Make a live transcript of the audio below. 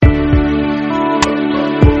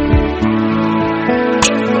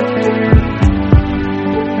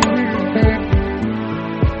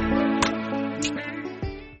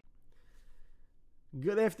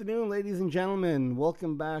afternoon, ladies and gentlemen.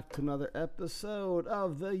 Welcome back to another episode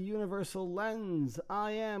of The Universal Lens.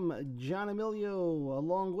 I am John Emilio,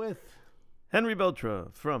 along with Henry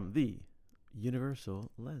Beltra from The Universal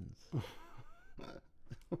Lens.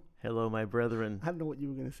 Hello, my brethren. I don't know what you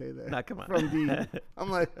were going to say there. Nah, come on. From the, I'm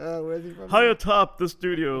like, where's he from? High atop the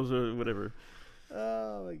studios or whatever.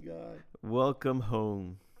 Oh, my God. Welcome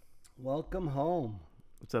home. Welcome home.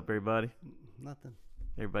 What's up, everybody? Nothing.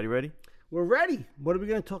 Everybody ready? We're ready. What are we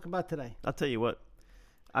going to talk about today? I'll tell you what.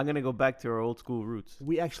 I'm going to go back to our old school roots.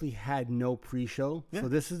 We actually had no pre-show. Yeah. So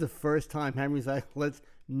this is the first time Henry's like,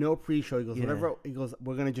 no pre-show. He goes, Yeah. whatever. He goes,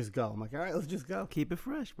 we're going to just go. I'm like, all right, let's just go. Keep it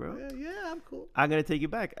fresh, bro. Yeah, I'm cool. I'm going to take you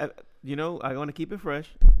back. I want to keep it fresh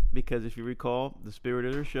because if you recall, the spirit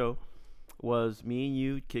of the show was me and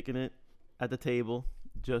you kicking it at the table,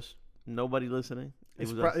 just nobody listening. It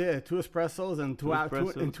was us. Yeah, two espressos and two and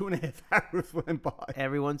 2.5 hours went by.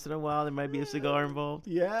 Every once in a while, there might be a cigar involved.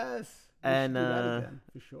 Yes, And do that again,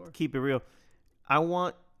 for sure. Keep it real. I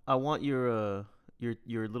want your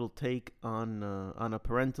little take on a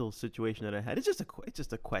parental situation that I had. It's just a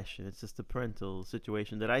question. It's just a parental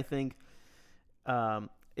situation that I think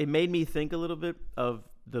it made me think a little bit of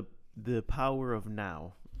the power of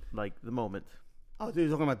now, like the moment. Oh, dude, you're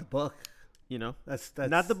talking about the book. You know, that's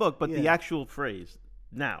not the book, but the actual phrase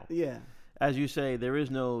now. Yeah. As you say, there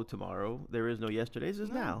is no tomorrow. There is no yesterday. This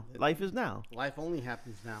is now. Life is now. Life only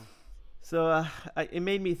happens now. So it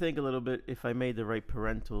made me think a little bit if I made the right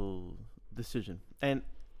parental decision. And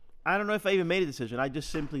I don't know if I even made a decision. I just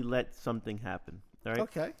simply let something happen. All right?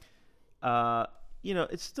 Okay.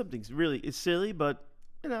 It's something really, it's silly, but,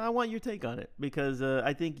 I want your take on it. Because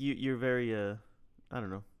I think you're very, I don't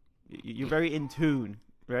know, you're very in tune,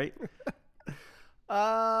 right?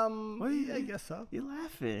 I guess so. You're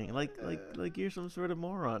laughing like you're some sort of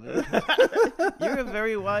moron. You're a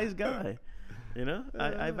very wise guy.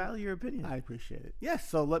 I value your opinion. I appreciate it. Yes,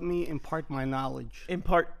 so let me impart my knowledge.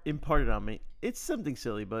 Impart it on me. It's something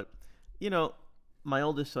silly, but my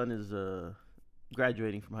oldest son is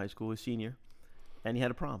graduating from high school, a senior, and he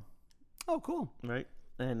had a prom. Oh, cool. Right?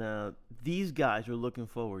 And these guys were looking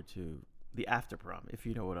forward to the after prom, if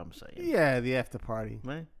you know what I'm saying. Yeah, the after party.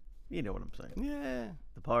 Right? You know what I'm saying. Yeah.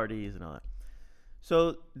 The parties and all that.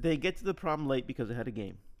 So they get to the prom late because they had a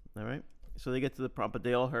game. All right? So they get to the prom, but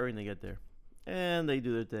they all hurry and they get there. And they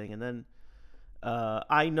do their thing. And then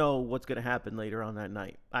I know what's going to happen later on that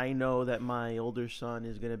night. I know that my older son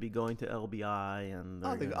is going to be going to LBI. And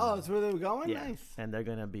that's where they were going? Yeah. Nice. And they're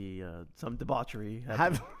going to be some debauchery.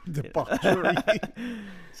 Debauchery.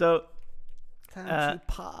 So... Time to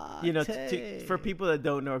party. For people that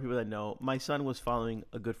don't know or people that know, my son was following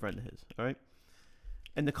a good friend of his, all right?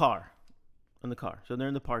 In the car. So they're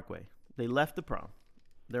in the parkway. They left the prom.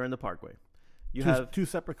 They're in the parkway. You have two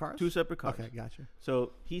separate cars? Two separate cars. Okay, gotcha.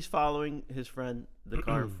 So he's following his friend, the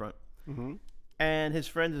car in front. Mm-hmm. And his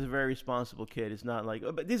friend is a very responsible kid. It's not like,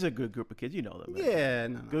 but these are a good group of kids. You know them. Right? Yeah,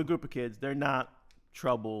 no. Good group of kids. They're not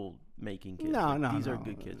trouble-making kids. No. These are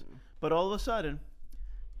good kids. But all of a sudden...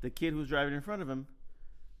 the kid who's driving in front of him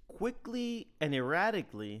quickly and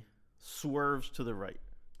erratically swerves to the right.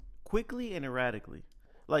 Quickly and erratically.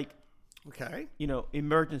 Like, okay.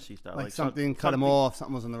 Emergency style. Like something cut him off,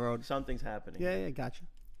 something was on the road. Something's happening. Yeah, gotcha.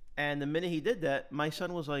 And the minute he did that, my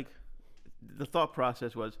son was like, the thought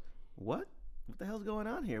process was, what? What the hell's going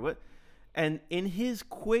on here? What? And in his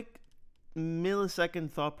quick millisecond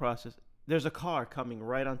thought process, there's a car coming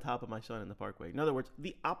right on top of my son in the parkway. In other words,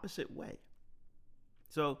 the opposite way.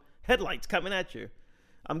 So, headlights coming at you.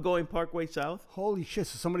 I'm going Parkway South. Holy shit,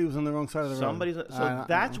 so somebody was on the wrong side of the road. So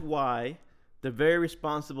that's why the very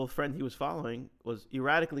responsible friend he was following was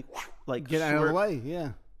erratically, get out of the way,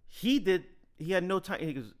 yeah. He had no time,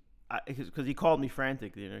 because he called me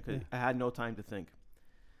frantic, because I had no time to think.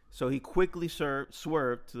 So he quickly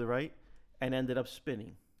swerved to the right and ended up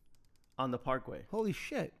spinning on the parkway. Holy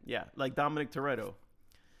shit. Yeah, like Dominic Toretto.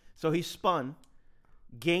 So he spun,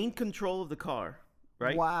 gained control of the car,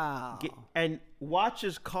 right? Wow. And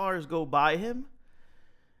watches cars go by him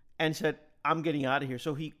and said, I'm getting out of here.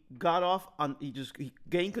 So he got off he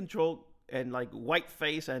gained control and like white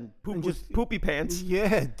face and poopy pants.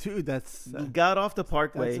 Yeah, dude, he got off the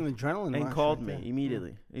parkway that's an adrenaline and rush called right me there.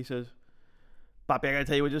 immediately. He says, Papi, I gotta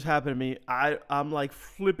tell you what just happened to me. I'm like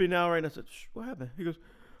flipping out right now. I said, what happened? He goes,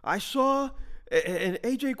 I saw and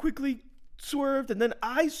AJ quickly swerved and then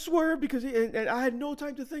I swerved because and I had no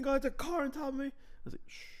time to think. I had a car on top of me. I was like,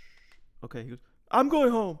 shh. Okay. He goes, I'm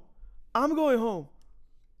going home.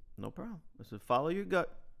 No problem. I said, follow your gut.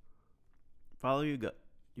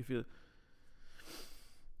 You feel it.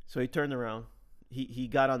 So he turned around. He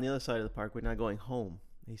got on the other side of the parkway, not going home.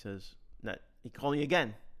 He says, he called me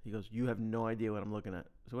again. He goes, you have no idea what I'm looking at.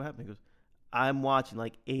 So what happened? He goes, I'm watching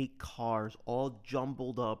like 8 cars all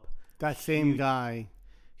jumbled up. That same guy.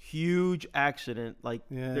 Huge accident. Like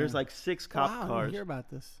there's like 6 cop cars. I cars. didn't hear about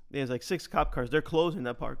this. There's like 6 cop cars. They're closing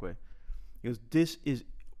that parkway. He goes, this is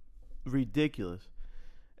ridiculous.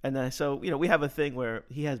 And then so we have a thing where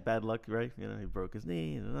he has bad luck, right? He broke his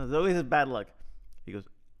knee. He always has bad luck. He goes,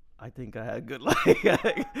 I think I had good luck. he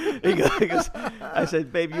goes, I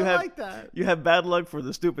said, babe, you have bad luck for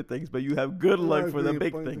the stupid things, but you have good luck for the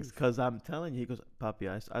big things. Because I'm telling you, he goes, Papi,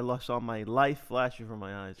 I lost all my life flashing from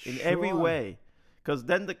my eyes in every way. Because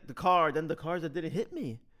then the cars that didn't hit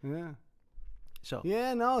me. Yeah. So.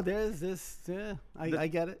 Yeah, no, there's this. Yeah, I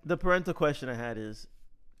get it. The parental question I had is,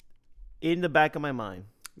 in the back of my mind,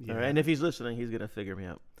 all right, and if he's listening, he's going to figure me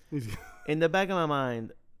out. In the back of my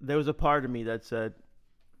mind, there was a part of me that said,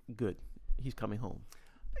 good, he's coming home.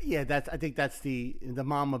 Yeah, I think that's the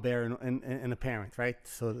mama bear and a parent, right?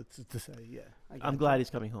 So to say, yeah. I'm glad he's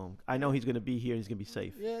coming home. I know he's going to be here. He's going to be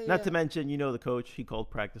safe. Yeah, Not to mention, the coach, he called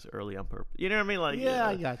practice early on purpose. You know what I mean? Like,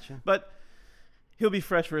 I got you. But he'll be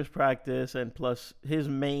fresh for his practice, and plus his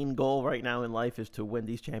main goal right now in life is to win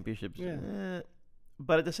these championships. Yeah.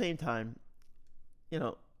 But at the same time,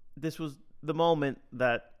 this was the moment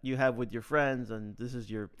that you have with your friends, and this is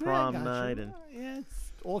your prom night, and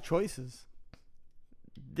it's all choices.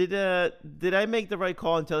 Did I make the right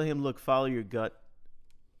call in telling him, look, follow your gut,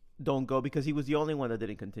 don't go, because he was the only one that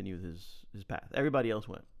didn't continue his path. Everybody else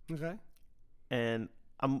went. Okay. And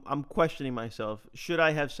I'm questioning myself. Should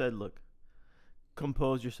I have said, look,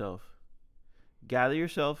 compose yourself, gather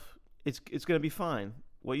yourself. It's going to be fine.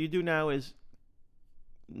 What you do now is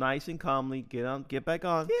nice and calmly get back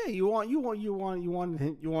on. Yeah, you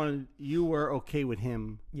were okay with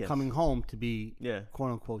him coming home to be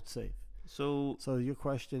quote unquote safe. So your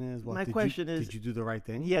question is, what? Did you do the right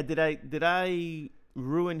thing? Yeah. Did I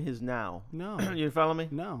ruin his now? No. You follow me?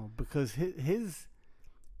 No, because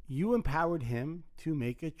you empowered him to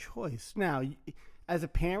make a choice. Now, as a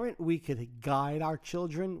parent, we could guide our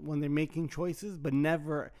children when they're making choices, but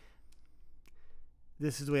never.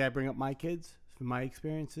 This is the way I bring up my kids. From my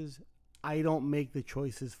experiences, I don't make the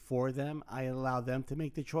choices for them. I allow them to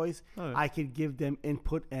make the choice. Right. I could give them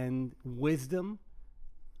input and wisdom,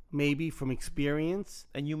 maybe from experience.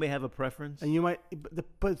 And you may have a preference. And you might,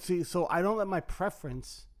 but see, so I don't let my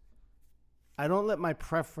preference.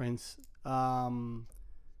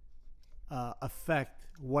 Affect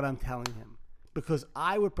what I'm telling him, because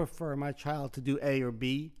I would prefer my child to do A or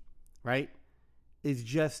B, right? It's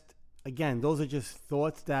just, again, those are just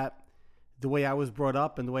thoughts that. The way I was brought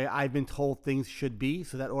up and the way I've been told things should be.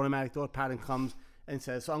 So that automatic thought pattern comes and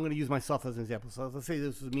says, so I'm going to use myself as an example. So let's say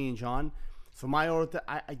this was me and John. So my order,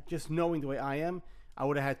 I just knowing the way I am, I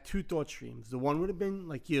would have had 2 thought streams. The one would have been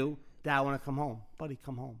like you, Dad, I want to come home. Buddy,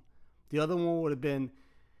 come home. The other one would have been,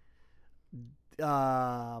 Dad,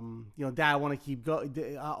 I want to keep going.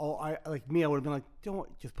 Like me, I would have been like,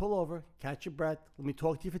 don't, just pull over, catch your breath. Let me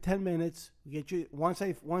talk to you for 10 minutes. We get you once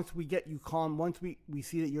we get you calm. Once we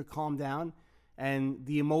see that you're calmed down, and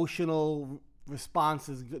the emotional response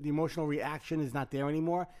the emotional reaction is not there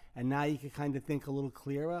anymore, and now you can kind of think a little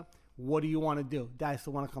clearer. What do you want to do? Dad, I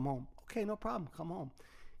still want to come home. Okay, no problem. Come home.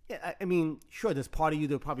 Yeah, I mean, sure. There's part of you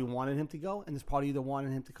that probably wanted him to go, and there's part of you that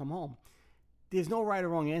wanted him to come home. There's no right or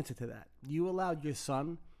wrong answer to that. You allowed your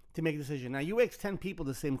son to make a decision. Now, you ask 10 people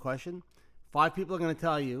the same question. 5 people are going to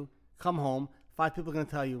tell you, come home. 5 people are going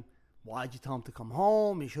to tell you, why'd you tell him to come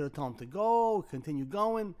home? You should have told him to go, continue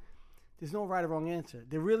going. There's no right or wrong answer.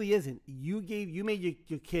 There really isn't. You made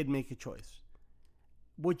your kid make a choice.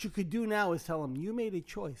 What you could do now is tell him, you made a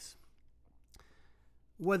choice.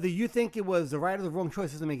 Whether you think it was the right or the wrong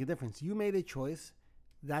choice doesn't make a difference. You made a choice.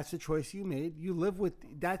 That's the choice you made. You live with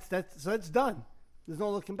so it's done. There's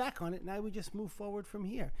no looking back on it. Now we just move forward from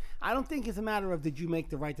here. I don't think it's a matter of did you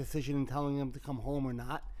make the right decision in telling him to come home or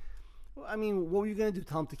not. I mean, what were you going to do?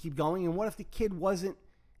 Tell him to keep going? And what if the kid wasn't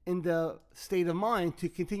in the state of mind to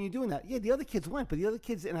continue doing that? Yeah, the other kids went, but the other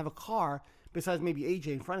kids didn't have a car besides maybe AJ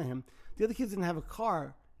in front of him. The other kids didn't have a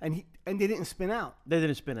car, and they didn't spin out. They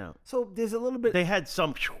didn't spin out. So there's a little bit. They had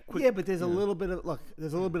some. But there's a little bit of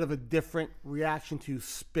There's a little bit of a different reaction to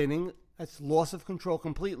spinning. That's loss of control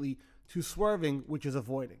completely. To swerving, which is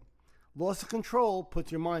avoiding. Loss of control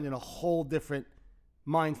puts your mind in a whole different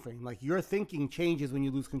mind frame. Like your thinking changes when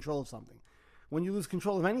you lose control of something. When you lose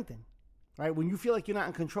control of anything, right? When you feel like you're not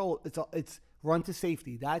in control, it's run to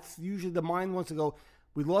safety. That's usually the mind wants to go.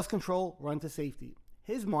 We lost control, run to safety.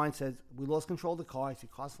 His mind says, we lost control of the car. I see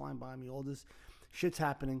cars flying by me. All this shit's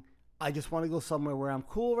happening. I just want to go somewhere where I'm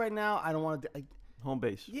cool right now. I don't want to... Home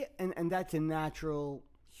base. Yeah, and that's a natural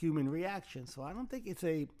human reaction. So I don't think it's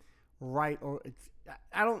a right or it's.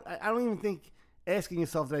 I don't even think asking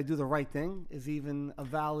yourself did I do the right thing is even a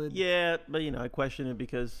valid. Yeah, but I question it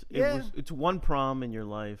because it's one prom in your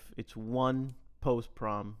life. It's one post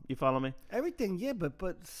prom. You follow me? Everything, yeah,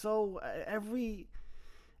 but so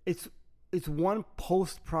it's one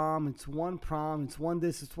post prom, it's one prom, it's one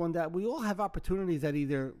this, it's one that. We all have opportunities that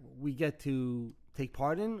either we get to take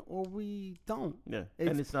part in or we don't. Yeah,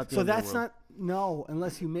 and it's not the so end of that's the world. not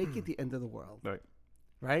unless you make it the end of the world,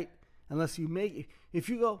 right? Unless you make it, if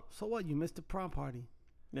you go, so what? You missed the prom party.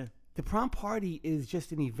 Yeah, the prom party is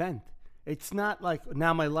just an event. It's not like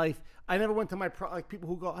now my life. I never went to my prom. Like people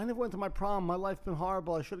who go, I never went to my prom. My life's been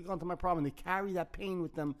horrible. I should have gone to my prom, and they carry that pain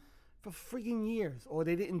with them for freaking years. Or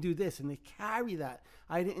they didn't do this, and they carry that.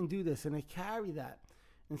 I didn't do this, and they carry that.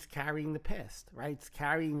 And it's carrying the past, right? It's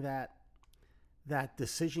carrying that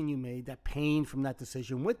decision you made, that pain from that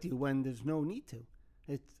decision with you when there's no need to.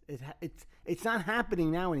 It's not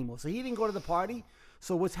happening now anymore. So he didn't go to the party.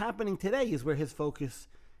 So what's happening today is where his focus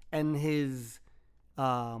and his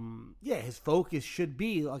focus should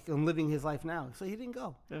be like on living his life now. So he didn't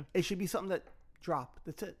go. Yeah. It should be something that dropped.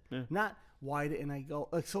 That's it. Yeah. Not why didn't I go?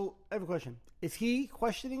 Like, so I have a question. Is he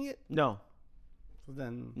questioning it? No. So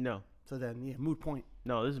then no. So then yeah, moot point.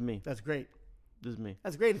 No, this is me. That's great. This is me.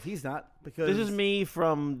 That's great if he's not, because this is me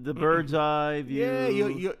from the bird's eye view. Yeah,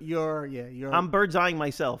 you're I'm bird's eyeing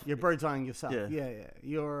myself. You're bird's eyeing yourself. Yeah.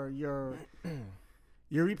 You're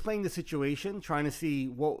replaying the situation, trying to see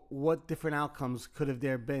what different outcomes could have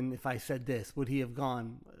there been if I said this. Would he have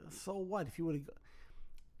gone? So what if he would have?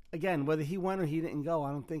 Again, whether he went or he didn't go, I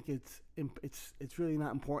don't think it's really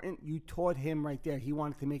not important. You taught him right there. He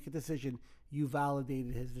wanted to make a decision. You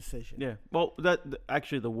validated his decision. Yeah. Well,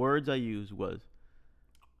 actually the words I used was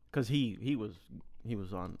because he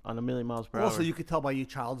was on a million miles per hour. Also, you could tell by your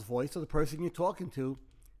child's voice or the person you're talking to,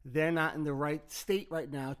 they're not in the right state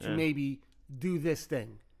right now to maybe do this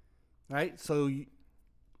thing, right? So,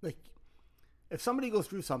 if somebody goes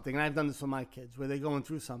through something, and I've done this with my kids, where they're going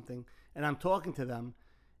through something, and I'm talking to them,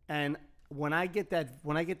 and when I get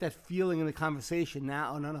that feeling in the conversation,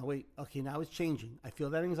 now, oh no, wait, okay, now it's changing. I feel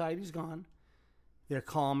that anxiety's gone. They're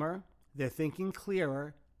calmer. They're thinking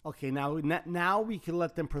clearer. Okay, now we can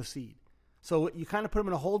let them proceed. So you kind of put them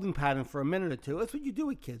in a holding pattern for a minute or two. That's what you do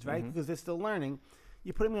with kids, right? Because they're still learning.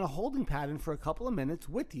 You put them in a holding pattern for a couple of minutes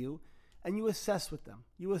with you, and you assess with them.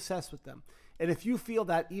 And if you feel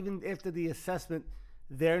that even after the assessment,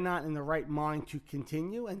 they're not in the right mind to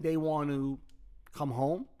continue and they want to come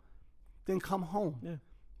home, then come home. Yeah.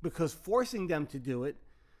 Because forcing them to do it,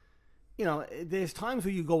 there's times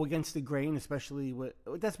where you go against the grain, especially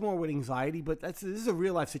that's more with anxiety, but this is a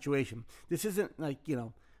real life situation. This isn't like,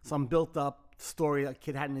 some built up story a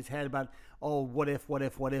kid had in his head about, oh, what if.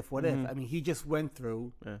 I mean, he just went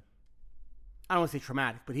through, I don't want to say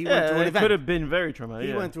traumatic, but he went through an event. It could have been very traumatic.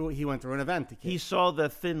 He went through an event. The kid. He saw the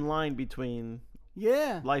thin line between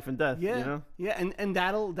life and death. Yeah. And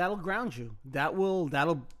that'll ground you. That'll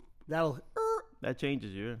that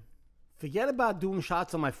changes you. Forget about doing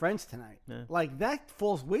shots on my friends tonight. Yeah. Like, that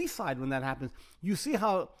falls wayside when that happens. You see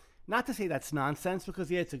how, not to say that's nonsense,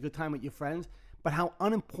 because it's a good time with your friends, but how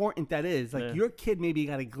unimportant that is. Like, your kid maybe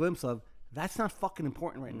got a glimpse of, that's not fucking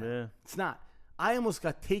important right now. Yeah. It's not. I almost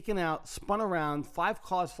got taken out, spun around, 5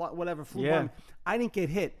 cars, whatever, flew by me. I didn't get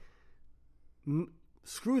hit.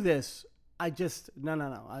 Screw this. I just, no.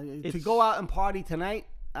 To go out and party tonight,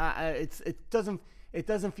 it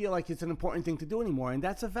doesn't feel like it's an important thing to do anymore, and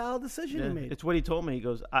that's a valid decision he made. It's what he told me. He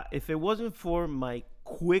goes, if it wasn't for my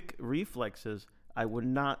quick reflexes, I would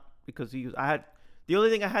not, because the only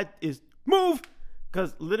thing I had is move,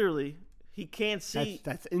 because literally he can't see.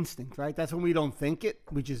 That's instinct, right? That's when we don't think it,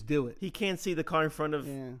 we just do it. He can't see the car in front of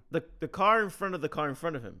the car in front of the car in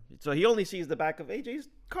front of him, so he only sees the back of AJ's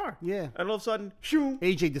car. Yeah, and all of a sudden, shoo!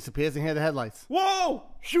 AJ disappears and hear the headlights. Whoa,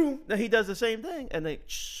 shoo! Now he does the same thing, and they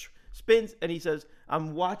spins, and he says,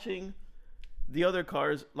 I'm watching the other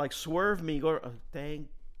cars like swerve me. Go, oh, thank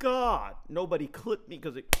God nobody clipped me,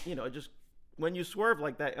 because just when you swerve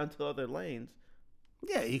like that onto other lanes.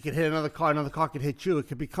 Yeah, you could hit another car could hit you. It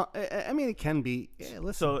could be. I mean, it can be. Yeah,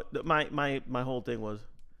 listen. So my whole thing was,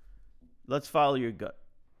 let's follow your gut.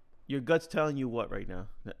 Your gut's telling you what right now?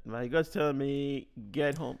 My gut's telling me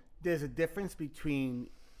get home. There's a difference between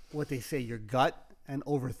what they say, your gut, and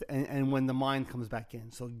and when the mind comes back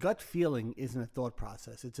in. So gut feeling isn't a thought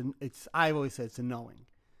process. I've always said it's a knowing.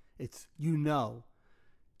 It's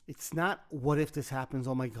It's not what if this happens.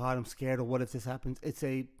 Oh my God, I'm scared. Or what if this happens?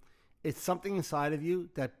 It's something inside of you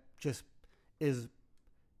that just is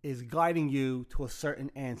is guiding you to a certain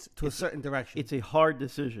answer, to a certain direction. It's a hard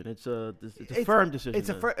decision. It's a firm decision.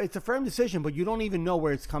 It's a firm decision, but you don't even know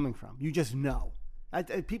where it's coming from. You just know.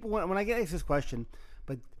 People, when I get asked this question,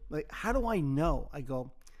 but like, how do I know? I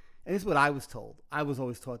go, and this is what I was told. I was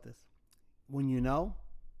always taught this. When you know,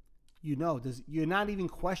 you know. You're not even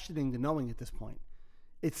questioning the knowing at this point.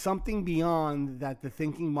 It's something beyond that, the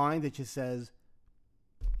thinking mind that just says,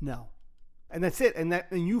 no. And that's it. And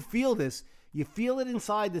you feel this. You feel it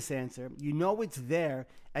inside this answer. You know it's there,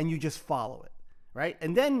 and you just follow it, right?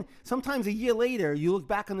 And then sometimes a year later, you look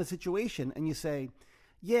back on the situation and you say,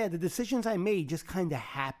 yeah, the decisions I made just kind of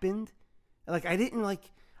happened. Like I didn't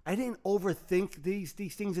overthink these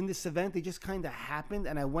things in this event. They just kind of happened,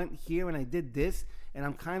 and I went here and I did this, and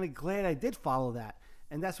I'm kind of glad I did follow that.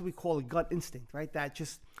 And that's what we call a gut instinct, right? That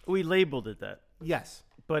just we labeled it that. Yes,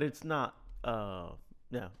 but it's not. No,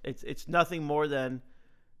 it's nothing more than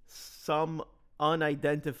some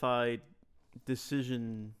unidentified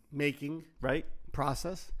decision making right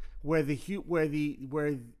process where the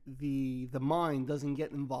mind doesn't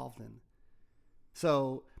get involved in.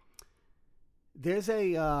 So there's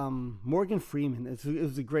a Morgan Freeman. It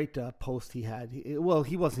was a great post he had. He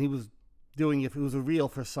was doing it was a reel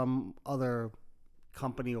for some other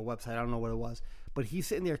company or website. I don't know what it was. But he's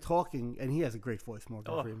sitting there talking, and he has a great voice,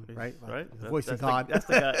 Morgan Freeman, right? Right. The voice of God. That's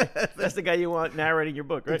the guy. That's the guy you want narrating your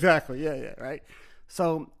book, right? Exactly. Yeah. Right.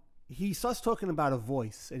 So he starts talking about a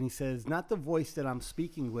voice, and he says, "Not the voice that I'm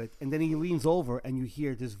speaking with." And then he leans over, and you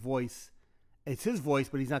hear this voice. It's his voice,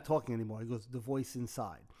 but he's not talking anymore. He goes, "The voice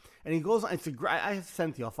inside," and he goes on. I have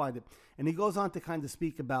sent you. I'll find it. And he goes on to kind of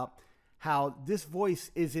speak about how this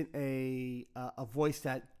voice isn't a voice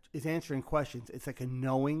that is answering questions. It's like a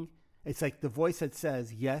knowing. It's like the voice that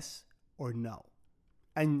says yes or no.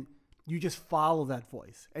 And you just follow that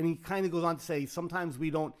voice. And he kind of goes on to say sometimes we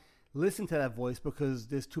don't listen to that voice because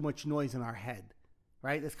there's too much noise in our head,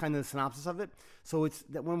 right? That's kind of the synopsis of it. So it's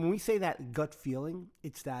that when we say that gut feeling,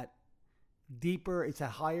 it's that deeper, it's a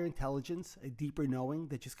higher intelligence, a deeper knowing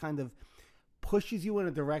that just kind of pushes you in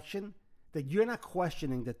a direction that you're not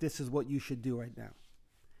questioning that this is what you should do right now.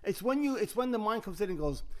 It's when the mind comes in and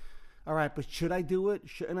goes, all right, but should I do it?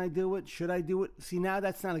 Shouldn't I do it? Should I do it? See, now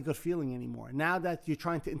that's not a good feeling anymore. Now that you're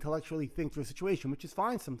trying to intellectually think through a situation, which is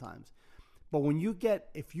fine sometimes. But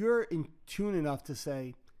if you're in tune enough to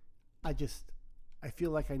say, I feel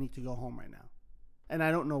like I need to go home right now. And I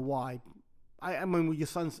don't know why. I mean, with your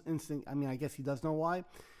son's instinct, I mean, I guess he does know why.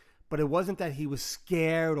 But it wasn't that he was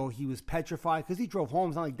scared or he was petrified because he drove home.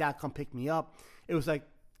 It's not like, Dad, come pick me up. It was like,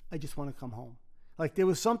 I just want to come home. Like there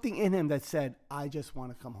was something in him that said, I just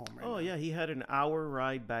want to come home right now. Oh, yeah. He had an hour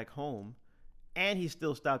ride back home, and he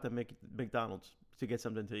still stopped at McDonald's to get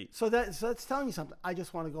something to eat. So that's telling you something. I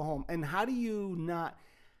just want to go home. And how do you not...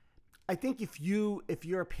 I think if you're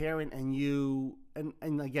a parent and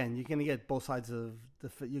again, you're going to get both sides of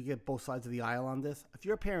the aisle on this. If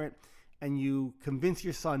you're a parent and you convince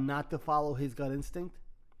your son not to follow his gut instinct,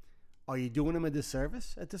 are you doing him a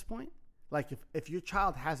disservice at this point? Like if your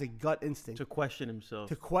child has a gut instinct to question himself,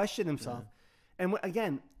 yeah. And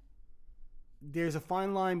again, there's a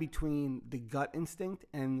fine line between the gut instinct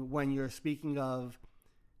and when you're speaking of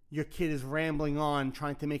your kid is rambling on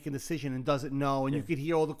trying to make a decision and doesn't know, and you could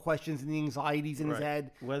hear all the questions and the anxieties in his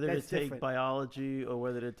head. Whether to take biology or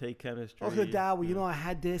whether to take chemistry. Okay, Dad, well, I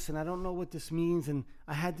had this and I don't know what this means, and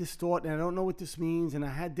I had this thought and I don't know what this means, and I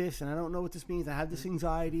had this and I don't know what this means. I have this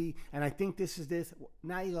anxiety and I think this is this.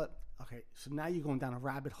 Now you go, okay, so now you're going down a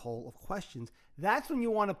rabbit hole of questions. That's when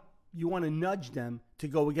you want to nudge them to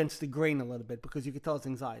go against the grain a little bit because you can tell it's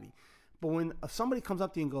anxiety. But when somebody comes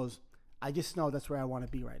up to you and goes, I just know that's where I want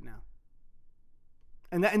to be right now.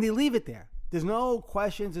 And they leave it there. There's no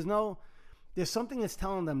questions. There's something that's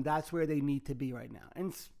telling them that's where they need to be right now.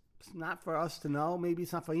 And it's not for us to know. Maybe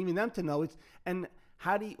it's not for even them to know. I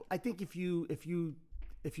think if you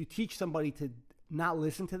teach somebody to not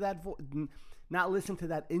listen to that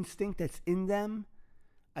instinct that's in them,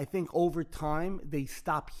 I think over time they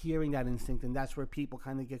stop hearing that instinct, and that's where people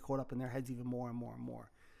kind of get caught up in their heads even more and more and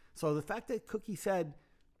more. So the fact that Cookie said,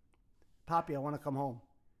 Poppy, I want to come home.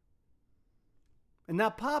 And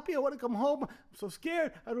now, Poppy, I want to come home. I'm so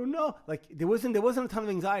scared. I don't know. Like there wasn't a ton of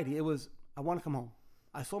anxiety. It was, I want to come home.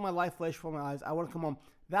 I saw my life flash before my eyes. I want to come home.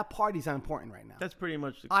 That party's not important right now. That's pretty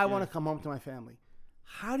much. I want to come home to my family.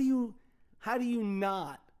 How do you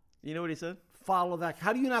not? You know what he said? Follow that.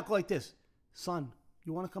 How do you not go like this? Son,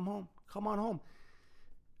 you want to come home? Come on home.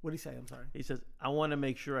 What did he say? I'm sorry. He says, I want to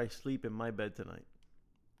make sure I sleep in my bed tonight.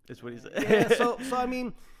 That's what he said. Yeah. So I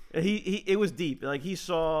mean. It was deep. Like he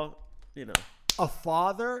saw, a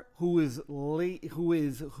father who is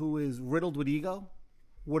riddled with ego,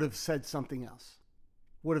 would have said something else,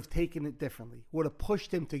 would have taken it differently, would have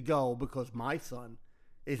pushed him to go because my son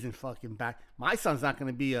isn't fucking back. My son's not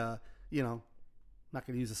going to be not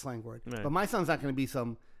going to use a slang word, Right. but my son's not going to be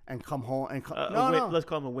some and come home and come. No. Let's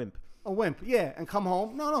call him a wimp. A wimp, yeah, and come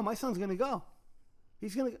home. No, my son's going to go.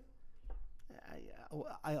 He's going to.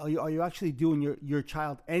 Are you actually doing your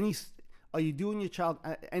child any? Are you doing your child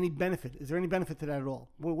any benefit? Is there any benefit to that at all?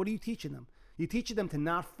 What are you teaching them? You're teaching them to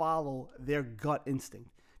not follow their gut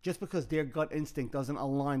instinct just because their gut instinct doesn't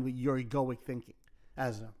align with your egoic thinking.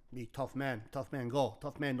 As a tough man go,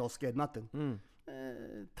 tough man don't scared nothing.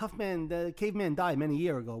 Tough man, the caveman died many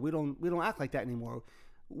years ago. We don't act like that anymore.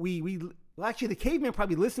 Well, actually, the caveman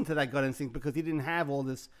probably listened to that gut instinct because he didn't have all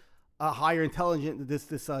this higher intelligence,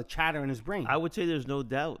 this chatter in his brain. I would say there's no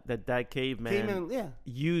doubt that caveman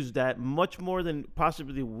used that much more than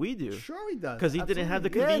possibly we do. Sure, he does because he didn't have the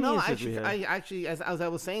convenience that we have. I actually, as I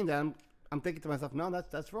was saying that, I'm thinking to myself, no,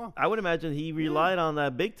 that's wrong. I would imagine he relied on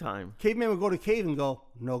that big time. Caveman would go to cave and go,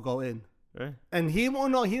 no, go in, right? And he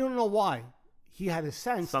won't know. He don't know why. He had a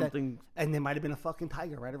sense something, and there might have been a fucking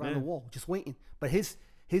tiger right around the wall, just waiting. But his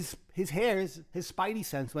hairs, his spidey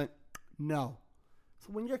sense went, no.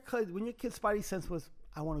 So when your kid's spidey sense was,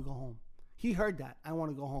 I want to go home. He heard that, I want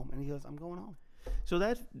to go home, and he goes, I'm going home. So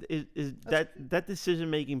that decision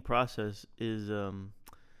making process is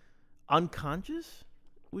unconscious.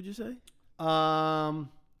 Would you say? I'm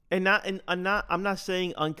not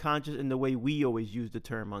saying unconscious in the way we always use the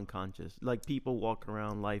term unconscious. Like people walk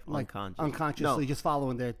around life unconscious. Unconsciously, just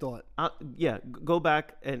following their thought. Go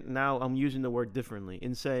back, and now I'm using the word differently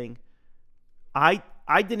in saying, I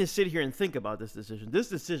didn't sit here and think about this decision. This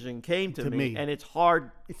decision came to me, and it's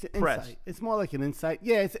hard. It's an pressed. Insight. It's more like an insight.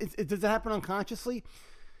 Yeah. Does it happen unconsciously?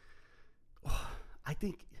 I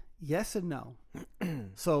think yes and no.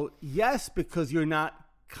 So yes, because you're not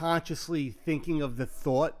consciously thinking of the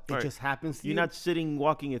thought, it just happens to you. You're not sitting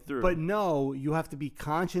walking it through. But no, you have to be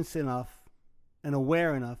conscious enough and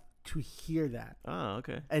aware enough to hear that. Oh,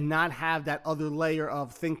 okay. And not have that other layer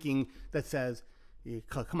of thinking that says,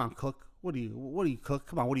 come on, cook. What do you cook?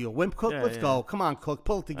 Come on, what are you, a wimp cook? Let's go. Come on, cook.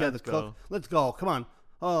 Pull it together, cook. Let's go. Come on.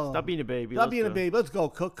 Oh, stop being a baby. Let's go,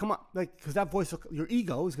 cook. Come on. Because that voice, your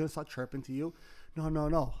ego is going to start chirping to you.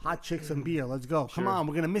 No. Hot chicks and beer. Let's go. Come on.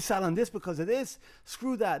 We're going to miss out on this because of this.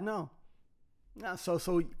 Screw that. No.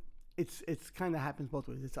 So it's kind of happens both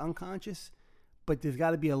ways. It's unconscious, but there's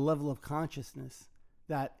got to be a level of consciousness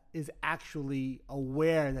that is actually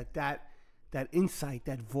aware that insight,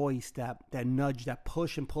 that voice, that nudge, that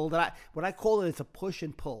push and pull. What I call it's a push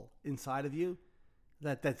and pull inside of you.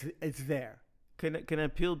 It's there. Can I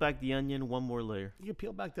peel back the onion one more layer? You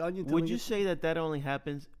peel back the onion. Would you say that only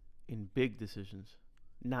happens in big decisions,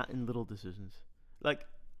 not in little decisions? Like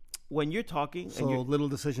when you're talking, so little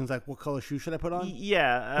decisions like what color shoe should I put on?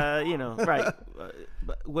 Yeah, right.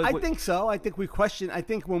 I think so. I think we question. I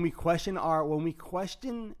think when we question our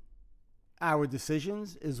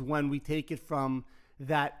decisions is when we take it from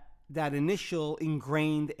that initial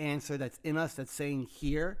ingrained answer that's in us that's saying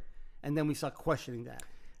here, and then we start questioning that.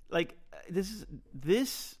 Like this.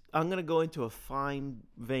 I'm gonna go into a fine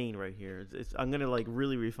vein right here. I'm gonna like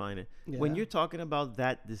really refine it. Yeah. When you're talking about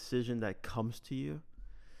that decision that comes to you,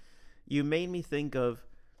 you made me think of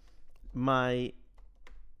my.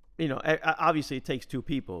 Obviously it takes two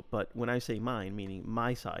people, but when I say mine, meaning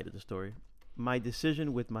my side of the story, my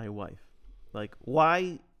decision with my wife, like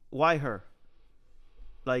why her,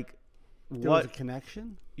 like there was a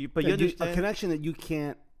connection. You understand a connection that you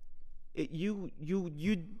can't. You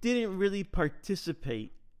didn't really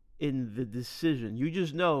participate in the decision. You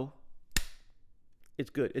just know it's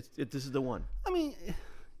good. This is the one. I mean,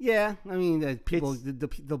 yeah. I mean, people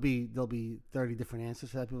there'll be 30 different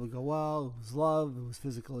answers for that. People go, well, it was love, it was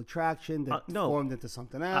physical attraction that formed into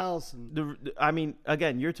something else. I mean,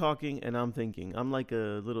 again, you're talking and I'm thinking. I'm like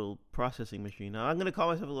a little processing machine. Now, I'm going to call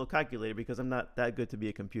myself a little calculator because I'm not that good to be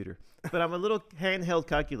a computer, but I'm a little handheld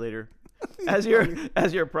calculator. as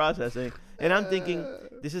you're processing, and I'm thinking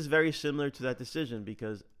this is very similar to that decision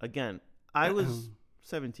because again, I was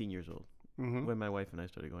 17 years old when my wife and I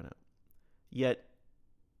started going out. Yet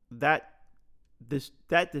that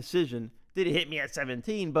decision didn't hit me at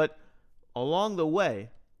 17, but along the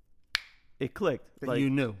way, it clicked. That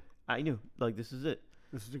you knew. I knew. Like this is it.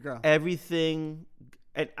 This is the girl. Everything.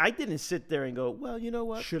 And I didn't sit there and go, well, you know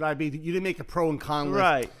what? Should I be? You didn't make a pro and con list.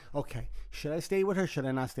 Right. Okay. Should I stay with her? Should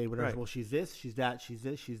I not stay with her? Right. Well, she's this, she's that, she's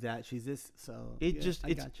this, she's that, she's this. So it's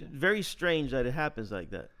very strange that it happens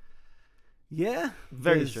like that. Yeah.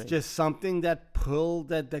 Very strange. Just something that pulled,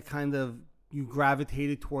 that kind of, you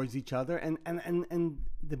gravitated towards each other. And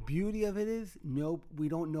the beauty of it is, we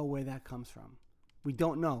don't know where that comes from. We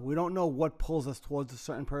don't know. We don't know what pulls us towards a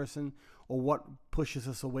certain person or what pushes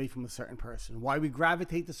us away from a certain person. Why we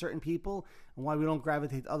gravitate to certain people and why we don't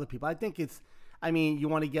gravitate to other people. I think you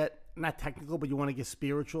want to get, not technical, but you want to get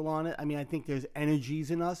spiritual on it. I mean, I think there's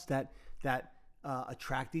energies in us that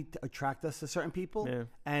attract us to certain people,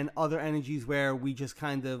 and other energies where we just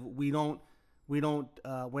kind of, we feel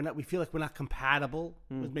like we're not compatible,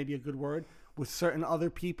 is maybe a good word, with certain other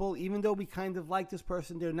people, even though we kind of like this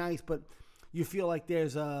person, they're nice, but you feel like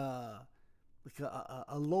there's a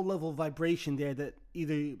low level vibration there that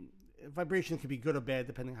either vibration could be good or bad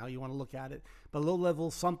depending how you want to look at it, but low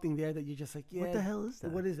level something there that you're just like, yeah, what the hell is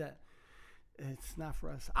that? What is that? It's not for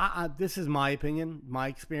us. This is my opinion, my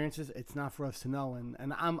experiences. It's not for us to know, and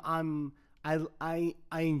I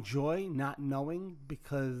enjoy not knowing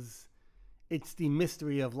because it's the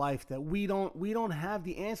mystery of life that we don't have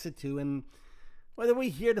the answer to, and whether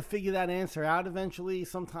we're here to figure that answer out eventually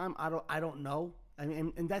sometime, I don't know. I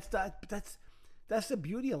mean, and that's the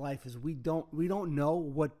beauty of life, is we don't know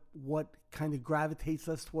what kind of gravitates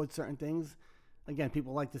us towards certain things. Again,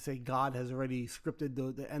 people like to say God has already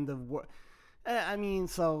scripted the end of what. I mean,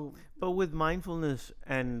 so. But with mindfulness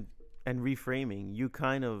and reframing, you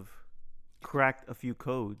kind of cracked a few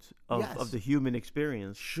codes of the human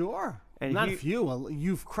experience. Sure. And not a few.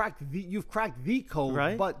 You've cracked the code,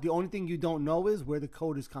 right? But the only thing you don't know is where the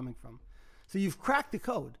code is coming from. So you've cracked the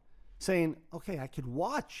code, saying, okay, I could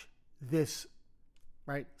watch this,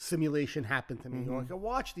 right, simulation happen to me, or I could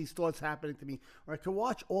watch these thoughts happening to me, or I could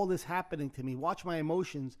watch all this happening to me, watch my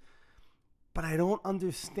emotions, but I don't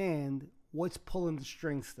understand what's pulling the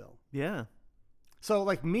strings still. Yeah. So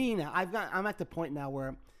like me now, I'm at the point now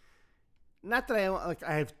where, not that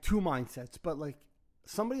I have two mindsets, but like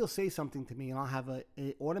somebody will say something to me and I'll have a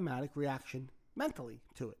automatic reaction mentally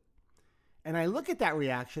to it. And I look at that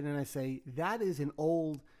reaction and I say, that is an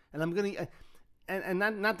old, and I'm going to, and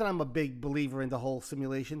not that I'm a big believer in the whole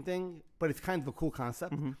simulation thing, but it's kind of a cool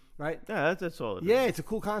concept, right? Yeah, that's all it is. Yeah, it's a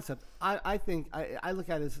cool concept. I think, I look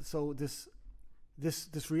at it as, so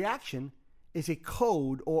this reaction is a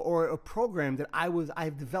code or a program that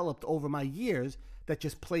I've developed over my years that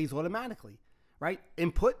just plays automatically, right?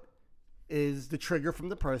 Input is the trigger from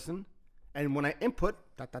the person, and when I input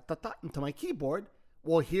into my keyboard,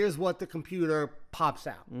 well, here's what the computer pops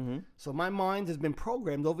out. So my mind has been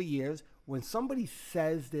programmed over years. When somebody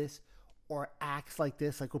says this or acts like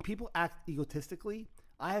this, like when people act egotistically,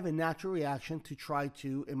 I have a natural reaction to try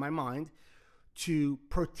to, in my mind, to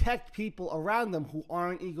protect people around them who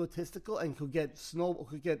aren't egotistical and could get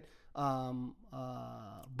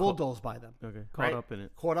bulldozed by them. Okay, caught up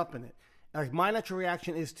in it. Like my natural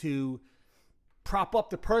reaction is to prop up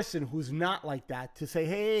the person who's not like that, to say,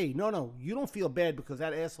 hey, no, you don't feel bad because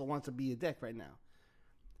that asshole wants to be a dick right now.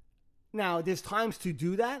 Now, there's times to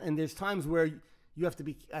do that, and there's times where you have to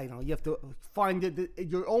be, you have to find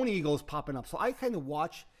your own ego's popping up. So I kind of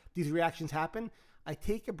watch these reactions happen. I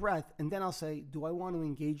take a breath, and then I'll say, do I want to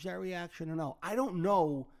engage that reaction or no? I don't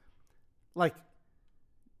know, like,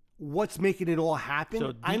 what's making it all happen.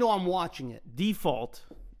 So I know I'm watching it. Default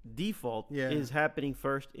is happening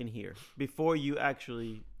first in here before you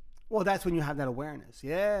actually. Well, that's when you have that awareness.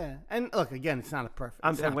 Yeah. And look, again, it's not a perfect.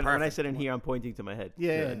 When I said in here, I'm pointing to my head.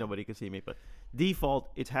 Yeah. Nobody can see me, but default,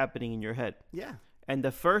 it's happening in your head. Yeah. And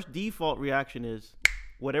the first default reaction is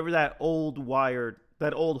whatever that old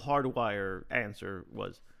hardwire answer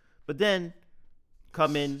was. But then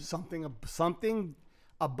come in. Something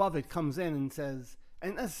above it comes in and says,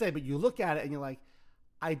 and let's say, but you look at it and you're like,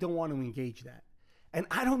 I don't want to engage that. And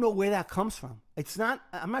I don't know where that comes from.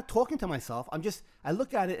 I'm not talking to myself. I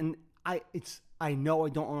look at it and I know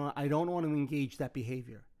I don't want to engage that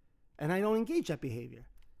behavior. And I don't engage that behavior.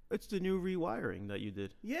 It's the new rewiring that you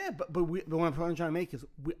did. Yeah, but what I'm trying to make is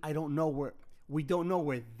we don't know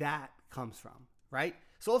where that comes from, right?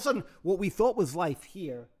 So all of a sudden, what we thought was life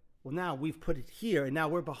here, well, now we've put it here, and now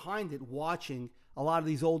we're behind it watching a lot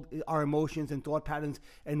of our emotions and thought patterns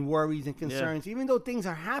and worries and concerns. Yeah. Even though things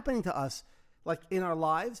are happening to us, like in our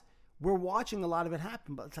lives, we're watching a lot of it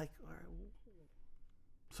happen. But it's like,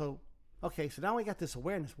 so now I got this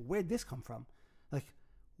awareness. Where'd this come from? Like,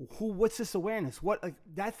 what's this awareness?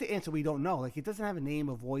 That's the answer we don't know. Like, it doesn't have a name,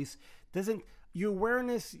 a voice. Your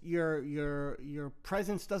awareness, your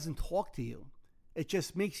presence doesn't talk to you. It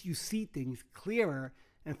just makes you see things clearer.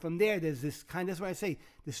 And from there, there's this that's what I say,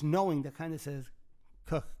 this knowing that kind of says,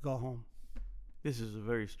 cook, go home. This is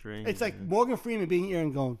very strange. It's like Morgan Freeman being here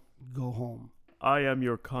and going, go home. I am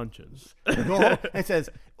your conscience. Go home. And says,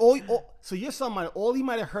 so your son all he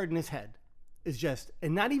might have heard in his head is just,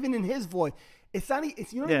 and not even in his voice. It's not.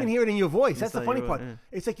 You don't even hear it in your voice. That's the funny part. Yeah.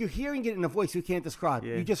 It's like you're hearing it in a voice you can't describe.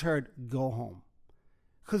 Yeah. You just heard, go home.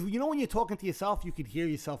 Because when you're talking to yourself, you could hear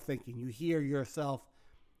yourself thinking. You hear yourself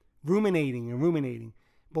ruminating and ruminating.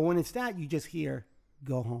 But when it's that, you just hear,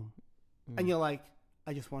 go home. And you're like,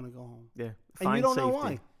 I just want to go home. Yeah. And you don't know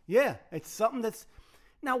why. Yeah. It's something that's...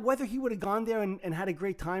 Now, whether he would have gone there and had a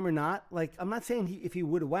great time or not, like, I'm not saying if he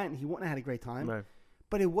would have went, he wouldn't have had a great time. Right.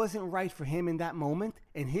 But it wasn't right for him in that moment.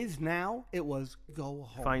 And his now, it was go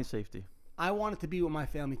home. Find safety. I wanted to be with my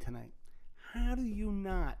family tonight. How do you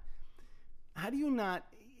not...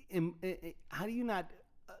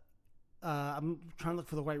 I'm trying to look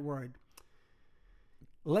for the right word.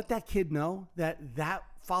 Let that kid know that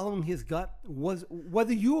following his gut was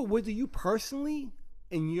whether you personally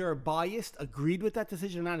and you're biased agreed with that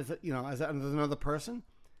decision or not as another person.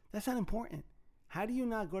 That's not important. How do you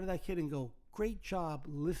not go to that kid and go, great job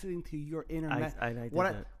listening to your inner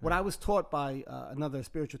what I was taught by another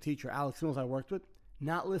spiritual teacher, Alex Mills, I worked with,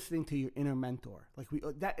 not listening to your inner mentor. Like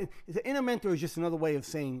the inner mentor is just another way of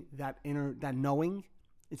saying that knowing.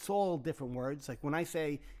 It's all different words. Like when I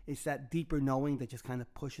say it's that deeper knowing that just kind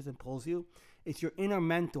of pushes and pulls you, it's your inner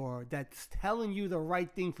mentor that's telling you the right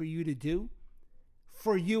thing for you to do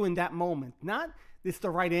for you in that moment. Not this is the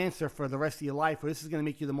right answer for the rest of your life, or this is going to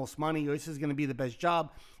make you the most money, or this is going to be the best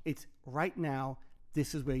job. It's right now,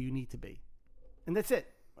 this is where you need to be. And that's it.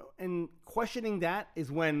 And questioning that is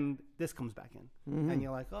when this comes back in. Mm-hmm. And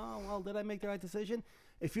you're like, oh, well, did I make the right decision?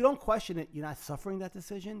 If you don't question it, you're not suffering that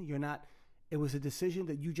decision. It was a decision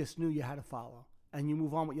that you just knew you had to follow, and you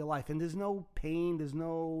move on with your life. And there's no pain. There's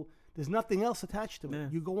nothing else attached to it. Yeah.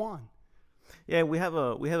 You go on. Yeah, we have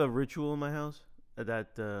a ritual in my house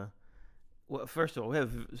that. Well, first of all, we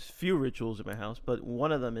have a few rituals in my house, but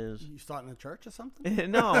one of them is you starting a church or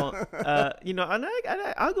something. No, and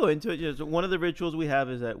I'll go into it. Just one of the rituals we have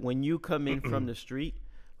is that when you come in from the street,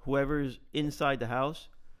 whoever's inside the house.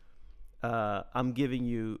 I'm giving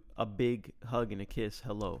you a big hug and a kiss.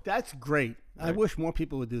 Hello. That's great. Right. I wish more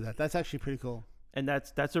people would do that. That's actually pretty cool. And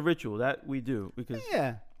that's a ritual that we do because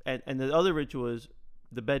yeah. And the other ritual is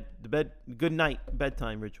the good night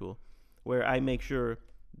bedtime ritual, where I make sure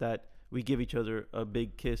that we give each other a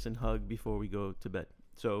big kiss and hug before we go to bed.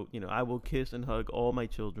 So I will kiss and hug all my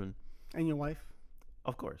children. And your wife?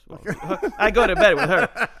 Of course. Well, I go to bed with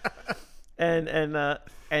her. And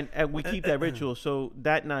we keep that ritual. So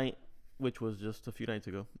that night, which was just a few nights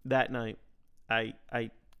ago, that night, I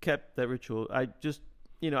kept that ritual. I just,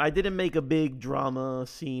 I didn't make a big drama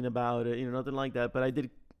scene about it, nothing like that. But I did,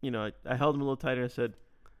 I held him a little tighter and I said,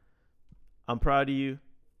 I'm proud of you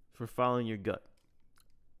for following your gut.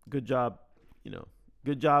 Good job,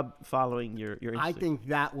 good job following your instinct. I think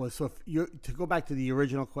that was, so to go back to the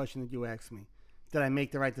original question that you asked me, did I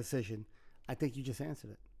make the right decision? I think you just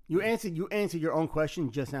answered it. You answered your own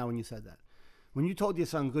question just now when you said that. When you told your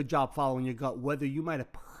son, good job following your gut, whether you might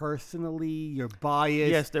have personally, your bias.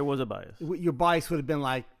 Yes, there was a bias. Your bias would have been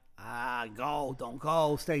like, go, don't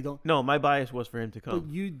go, stay, don't. No, my bias was for him to come. But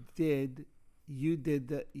you did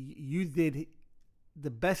the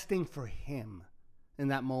best thing for him in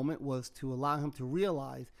that moment was to allow him to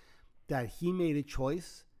realize that he made a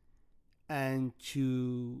choice and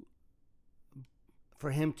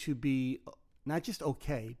for him to be not just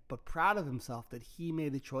okay, but proud of himself that he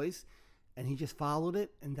made a choice. And he just followed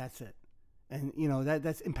it, and that's it. And,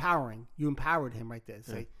 that's empowering. You empowered him right there.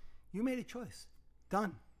 Say, you made a choice.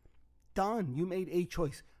 Done. You made a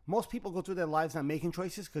choice. Most people go through their lives not making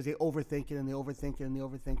choices because they overthink it, and they overthink it, and they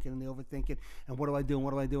overthink it, and they overthink it. And what do I do, and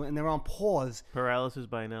what do I do? And they're on pause. Paralysis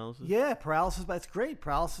by analysis? Yeah, it's great.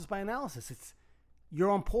 Paralysis by analysis. You're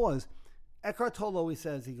on pause. Eckhart Tolle always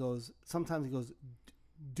says, sometimes he goes,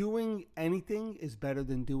 doing anything is better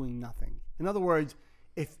than doing nothing. In other words,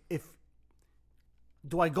 if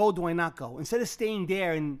do I go? Do I not go? Instead of staying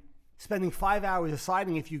there and spending 5 hours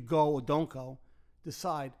deciding if you go or don't go,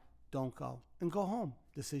 decide, don't go, and go home.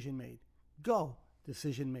 Decision made. Go.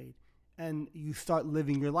 Decision made. And you start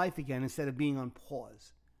living your life again instead of being on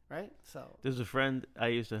pause, right? So there's a friend I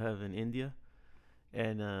used to have in India,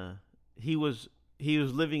 and he was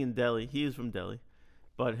living in Delhi. He is from Delhi,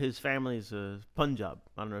 but his family is Punjab.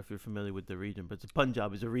 I don't know if you're familiar with the region, but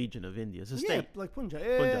Punjab is a region of India. It's a state. Yeah, like Punjab.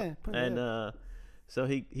 Yeah. And so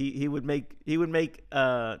he would make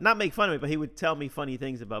not make fun of me, but he would tell me funny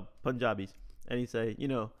things about Punjabis. And he'd say,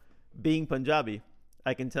 being Punjabi,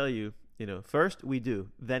 I can tell you, first we do,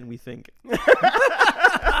 then we think. That's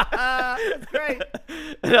great.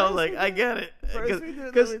 And I was like, I get it.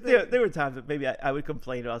 Because there were times that maybe I would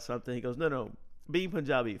complain about something. He goes, no, being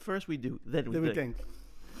Punjabi, first we do, then we think.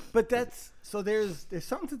 But there's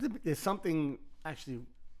something actually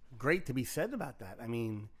great to be said about that. I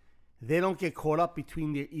mean, they don't get caught up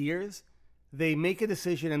between their ears. They make a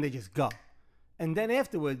decision and they just go. And then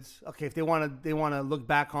afterwards, okay, if they want to look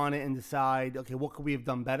back on it and decide, okay, what could we have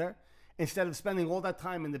done better? Instead of spending all that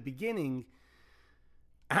time in the beginning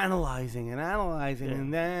analyzing and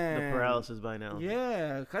then the paralysis by now.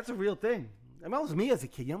 Yeah, that's a real thing. I mean, that was me as a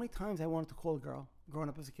kid. You know how many times I wanted to call a girl growing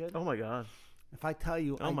up as a kid? Oh my God. If I tell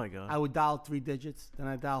you, oh my God, I would dial 3 digits, then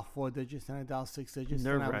I dial 4 digits, then I dial 6 digits,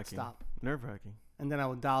 then I would stop. Nerve-wracking. And then I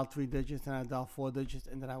would dial 3 digits, then I dial 4 digits,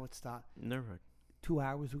 and then I would stop. Nerve-wracking. 2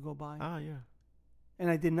 hours would go by. Ah, yeah. And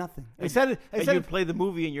I did nothing. And you'd play the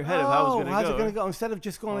movie in your head of how it's going to go. How's it going to go? Instead of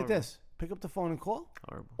just going like this, pick up the phone and call.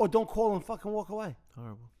 Horrible. Or don't call and fucking walk away.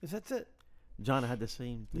 Horrible. Because that's it. John had the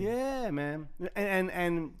same thing. Yeah, man.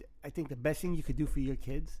 And I think the best thing you could do for your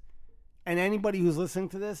kids, and anybody who's listening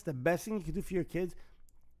to this, the best thing you could do for your kids,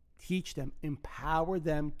 teach them, empower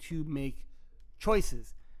them to make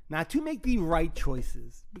choices. Not to make the right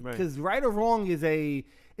choices. Because right or wrong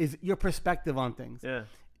is your perspective on things. Yeah.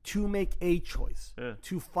 To make a choice. Yeah.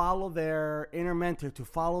 To follow their inner mentor, to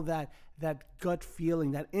follow that gut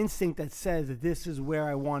feeling, that instinct that says that this is where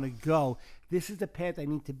I want to go. This is the path I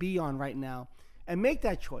need to be on right now. And make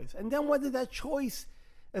that choice. And then whether that choice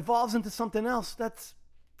evolves into something else, that's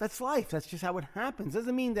life. That's just how it happens.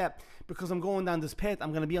 Doesn't mean that because I'm going down this path, I'm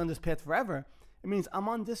going to be on this path forever. It means I'm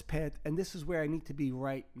on this path, and this is where I need to be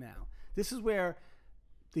right now. This is where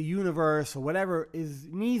the universe or whatever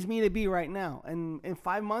needs me to be right now. And in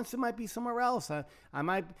 5 months, it might be somewhere else. I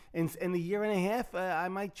might, in a year and a half, I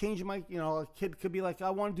might change my, a kid could be like, I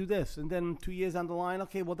want to do this. And then 2 years down the line,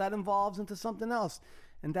 okay, well, that evolves into something else.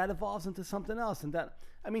 And that evolves into something else.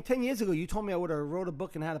 And 10 years ago, you told me I would have wrote a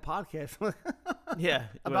book and had a podcast. Yeah.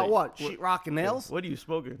 About what? Sheetrock and nails? What are you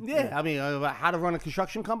smoking? Yeah. I mean, about how to run a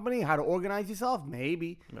construction company, how to organize yourself,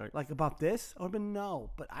 maybe. Right. Like about this? I would have been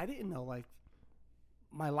no. But I didn't know, like,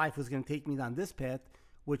 my life was going to take me down this path,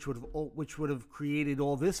 which would have created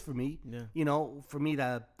all this for me. Yeah. For me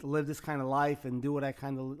to live this kind of life and do what I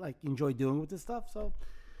kind of like enjoy doing with this stuff. So,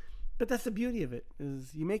 but that's the beauty of it,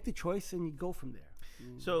 is you make the choice and you go from there.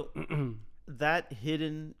 So that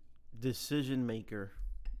hidden decision maker,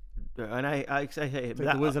 and I say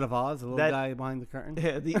like the Wizard of Oz, the little guy behind the curtain.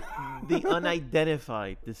 Yeah, the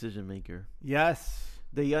unidentified decision maker. Yes,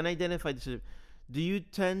 the unidentified decision. Do you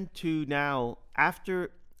tend to now,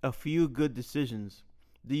 after a few good decisions,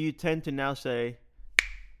 do you tend to now say,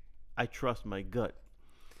 I trust my gut?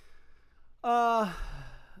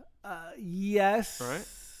 Yes. All right.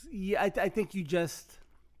 Yeah, I think you just...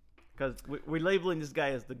 Because we're labeling this guy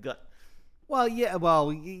as the gut. Well, yeah,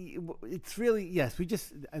 well, it's really, yes, we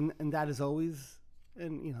just, and that is always,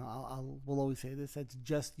 and, we'll always say this, that's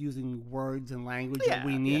just using words and language that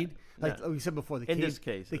we need. Like we said before, this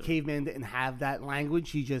case, the caveman didn't have that language.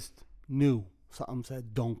 He just knew. Something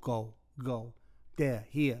said, don't go, there,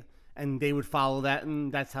 here. And they would follow that,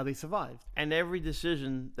 and that's how they survived. And every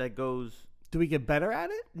decision that goes... Do we get better at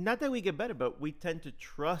it? Not that we get better, but we tend to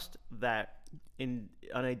trust that in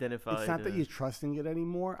unidentified... It's not that you're trusting it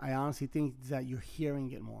anymore. I honestly think that you're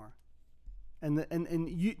hearing it more. And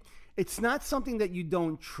you... It's not something that you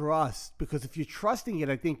don't trust, because if you're trusting it,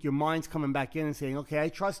 I think your mind's coming back in and saying, okay, I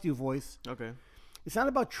trust you, voice. Okay. It's not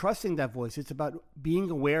about trusting that voice. It's about being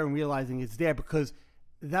aware and realizing it's there, because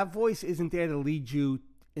that voice isn't there to lead you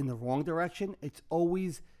in the wrong direction. It's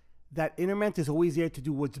always, that inner mentor is always there to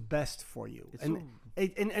do what's best for you.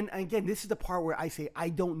 And again, this is the part where I say, I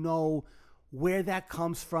don't know where that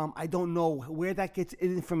comes from. I don't know where that gets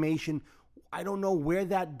information. I don't know where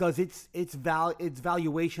that does its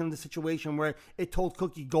valuation of the situation, where it told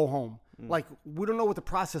Cookie, go home. Like, we don't know what the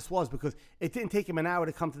process was, because it didn't take him an hour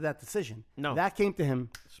to come to that decision. No. That came to him.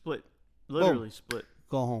 Split. Literally boom, split.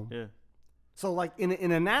 Go home. Yeah. So, like, in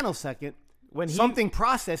a nanosecond, when something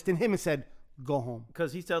processed in him and said, go home.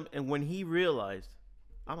 Because he's telling, and when he realized,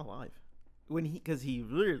 I'm alive. Because he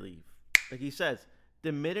literally, like he says,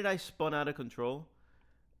 the minute I spun out of control,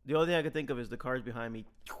 the only thing I could think of is the cars behind me,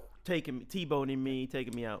 T-boning me,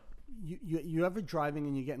 taking me out. You ever driving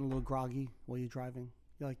and you're getting a little groggy while you're driving?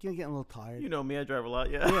 You're getting a little tired. You know me, I drive a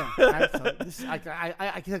lot, yeah. Yeah.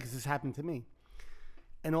 I can because this happened to me.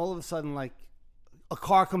 And all of a sudden, like, a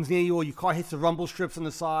car comes near you, or your car hits the rumble strips on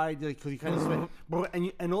the side, because you kind of swing.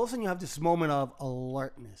 And all of a sudden you have this moment of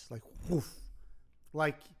alertness, like, whoof.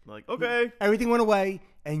 Like, okay. Everything went away,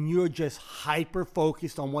 and you're just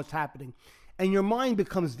hyper-focused on what's happening. And your mind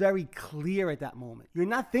becomes very clear at that moment. You're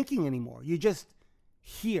not thinking anymore. You're just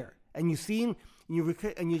here. And you're seeing,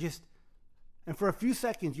 and you're just, and for a few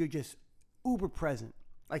seconds, you're just uber present.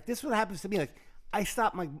 Like, this is what happens to me. Like, I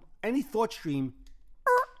stop any thought stream,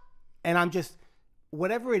 and I'm just,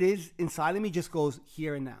 whatever it is inside of me just goes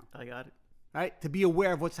here and now. I got it. Right? To be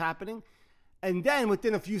aware of what's happening. And then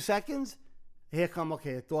within a few seconds, Here come,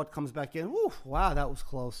 okay, a thought comes back in. Ooh, wow, that was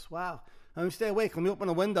close. Wow. Let me stay awake. Let me open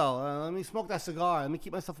a window. Let me smoke that cigar. Let me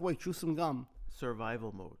keep myself awake. Chew some gum.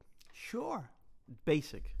 Survival mode. Sure.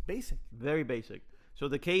 Basic. Basic. Very basic. So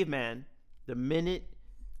the caveman, the minute...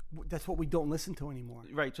 That's what we don't listen to anymore.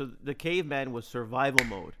 Right, so the caveman was survival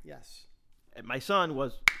mode. Yes. And my son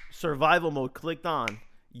was survival mode clicked on.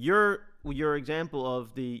 Your example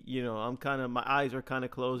of the, I'm kind of, my eyes are kind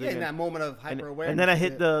of closing. Yeah, in that moment of hyper awareness. And then I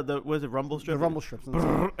hit the was it rumble strip? The rumble strips.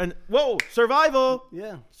 And whoa, survival.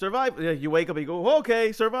 Yeah. Survive. Yeah, you wake up and you go,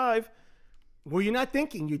 okay, survive. Well, you're not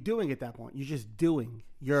thinking, you're doing at that point. You're just doing.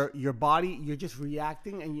 Your body, you're just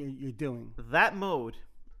reacting and you're doing. That mode,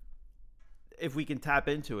 if we can tap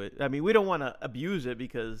into it. I mean, we don't want to abuse it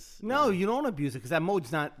because... No, you don't abuse it because that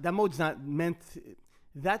mode's not meant...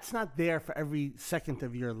 That's not there for every second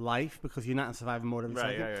of your life because you're not in survival mode every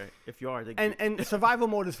second. Right. If you are, and survival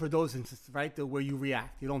mode is for those instances, right? Where you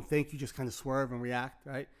react. You don't think, you just kind of swerve and react,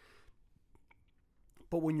 right?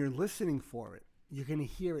 But when you're listening for it, you're going to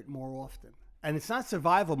hear it more often. And it's not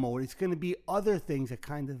survival mode. It's going to be other things that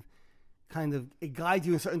kind of it guides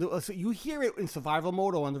you in certain. So you hear it in survival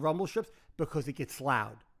mode or on the rumble strips because it gets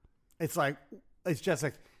loud. It's just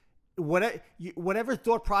like. Whatever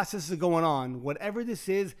thought processes are going on, whatever this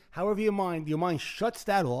is, however your mind shuts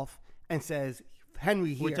that off and says,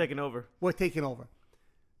 Henry, here. We're taking over.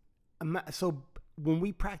 So when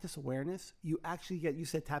we practice awareness, you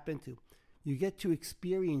said tap into. You get to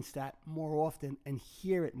experience that more often and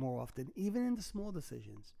hear it more often, even in the small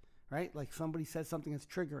decisions, right? Like somebody says something that's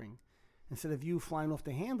triggering. Instead of you flying off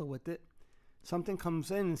the handle with it, something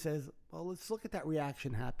comes in and says, well, let's look at that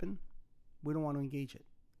reaction happen. We don't want to engage it.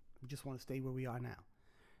 We just want to stay where we are now.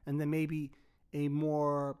 And then maybe a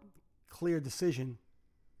more clear decision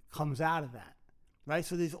comes out of that, right?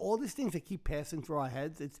 So there's all these things that keep passing through our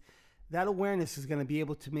heads. That awareness is going to be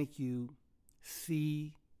able to make you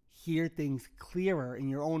hear things clearer in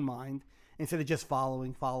your own mind instead of just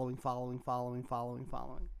following.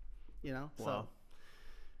 You know? Wow.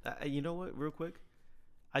 So. You know what, real quick?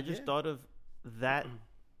 I just thought of that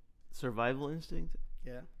survival instinct.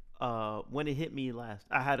 Yeah. When it hit me last,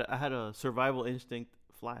 I had a survival instinct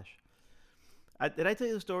flash. Did I tell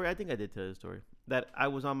you the story? I think I did tell you the story. That I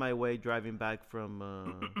was on my way driving back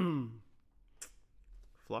from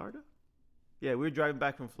Florida. Yeah, we were driving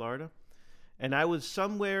back from Florida, and I was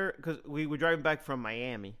somewhere because we were driving back from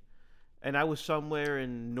Miami, and I was somewhere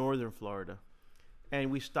in northern Florida,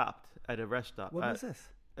 and we stopped at a rest stop. What was this?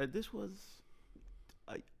 This was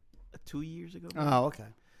 2 years ago. Oh, okay.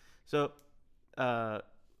 So.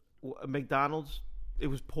 McDonald's, it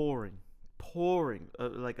was pouring,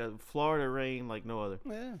 like a Florida rain like no other.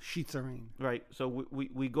 Yeah, sheets of rain. Right. So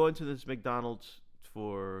we go into this McDonald's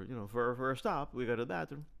for a stop. We go to the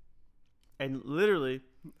bathroom, and literally,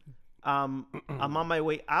 I'm on my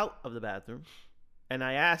way out of the bathroom, and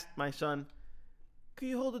I asked my son, "Can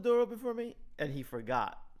you hold the door open for me?" And he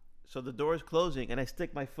forgot. So the door is closing, and I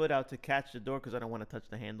stick my foot out to catch the door because I don't want to touch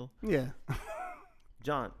the handle. Yeah.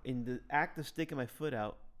 John, in the act of sticking my foot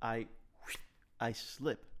out, I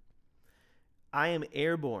slip. I am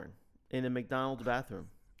airborne in a McDonald's bathroom.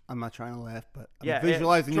 I'm not trying to laugh, but I'm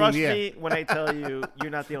visualizing trust you in the me when I tell you, you're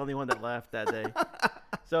not the only one that laughed that day.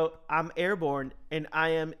 So I'm airborne, and I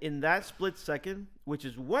am in that split second, which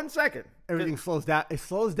is 1 second. Everything slows down. It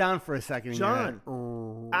slows down for a second. John,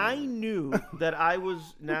 I knew that I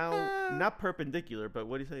was now not perpendicular, but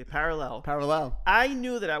what do you say? Parallel. I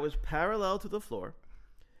knew that I was parallel to the floor.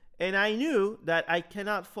 And I knew that I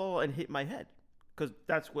cannot fall and hit my head because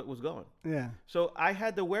that's what was going. Yeah. So I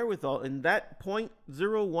had the wherewithal in that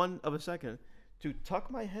 0.01 of a second to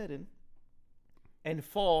tuck my head in and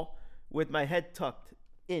fall with my head tucked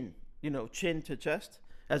in, chin to chest,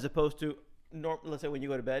 as opposed to, let's say when you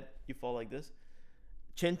go to bed, you fall like this.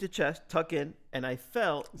 Chin to chest, tuck in, and I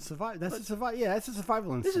fell. That's a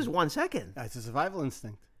survival instinct. This is 1 second. That's a survival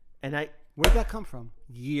instinct. And where'd that come from?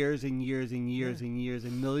 Years and years and years and years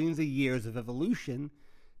and millions of years of evolution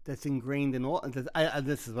that's ingrained in all.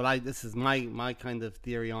 This is my kind of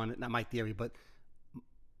theory on it. Not my theory, but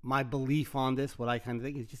my belief on this. What I kind of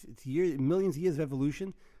think is it's millions of years of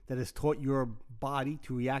evolution that has taught your body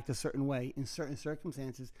to react a certain way in certain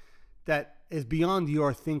circumstances that is beyond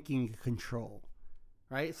your thinking control,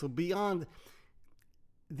 right? So beyond.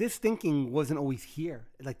 This thinking wasn't always here.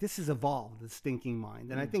 Like this has evolved, this thinking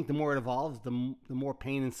mind. And I think the more it evolves, the more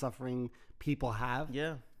pain and suffering people have.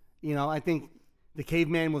 Yeah. I think the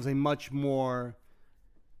caveman was a much more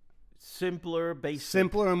simpler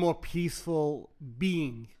and more peaceful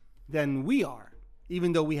being than we are.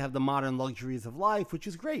 even though we have the modern luxuries of life, which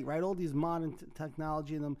is great, right? All these modern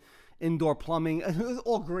technology and them indoor plumbing,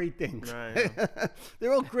 all great things. Right.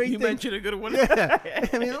 They're all great You things. mentioned a good one. Yeah,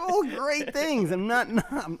 I mean, they're all great things. I'm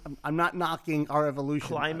not knocking our evolution.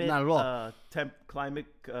 Climate, not at all. Climate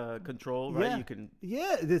control, right? Yeah. You can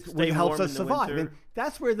This stay helps warm us in the survive. winter. And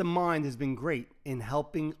that's where the mind has been great in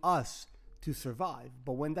helping us to survive.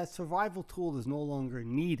 But when that survival tool is no longer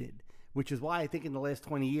needed, which is why I think in the last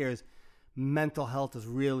 20 years, mental health has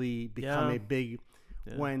really become a big.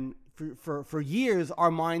 Yeah. When for years our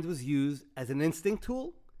mind was used as an instinct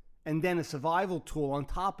tool, and then a survival tool on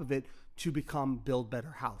top of it to become build better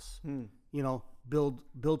house. You know,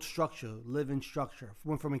 build structure, live in structure.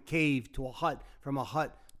 Went from a cave to a hut, from a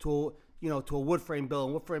hut to to a wood frame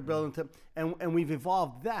building, and we've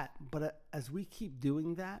evolved that. But as we keep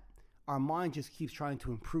doing that, our mind just keeps trying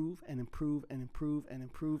to improve and improve and improve and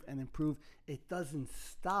improve and improve. It doesn't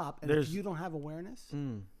stop. And if you don't have awareness,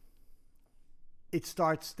 it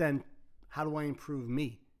starts then, how do I improve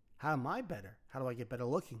me? How am I better? How do I get better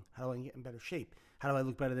looking? How do I get in better shape? How do I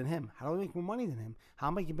look better than him? How do I make more money than him? How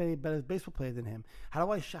am I get better baseball player than him? How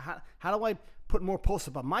do I put more posts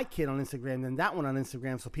about my kid on Instagram than that one on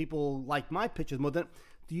Instagram so people like my pictures more than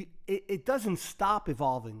it doesn't stop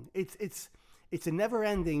evolving. It's a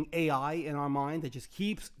never-ending AI in our mind that just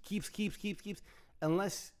keeps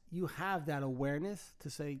unless you have that awareness to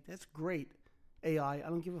say, that's great, AI, I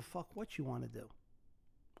don't give a fuck what you want to do.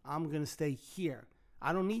 I'm going to stay here.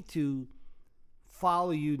 I don't need to follow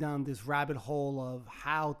you down this rabbit hole of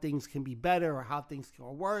how things can be better or how things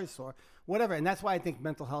are worse or whatever. And that's why I think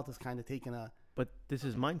mental health is kind of taken a... But this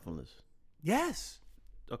is mindfulness. Yes.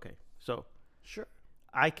 Okay, so sure,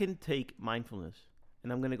 I can take mindfulness,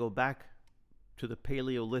 and I'm going to go back to the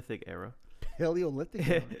Paleolithic era. Paleolithic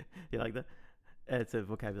era? You like that? It's a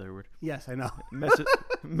vocabulary word. Yes, I know.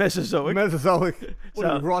 Mesozoic. Mesozoic. What So-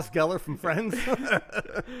 are you, Ross Geller from Friends?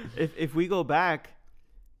 If we go back,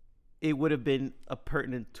 it would have been a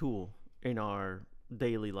pertinent tool in our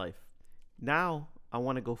daily life. Now I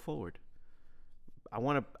want to go forward. I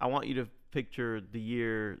want you to picture the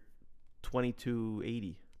year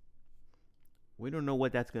 2280. We don't know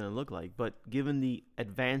what that's going to look like, but given the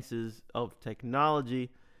advances of technology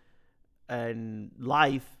and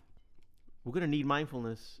life, we're going to need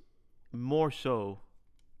mindfulness more so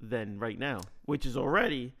than right now, which is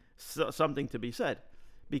already something to be said,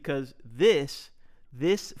 because this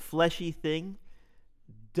fleshy thing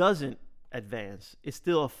doesn't advance. It's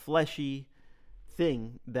still a fleshy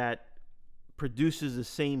thing that produces the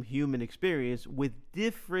same human experience with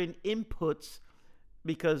different inputs,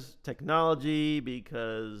 because technology,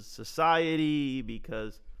 because society,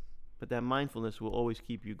 but that mindfulness will always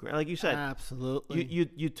keep you like you said. Absolutely.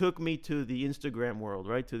 You took me to the Instagram world,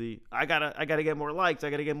 right? To the I gotta get more likes, I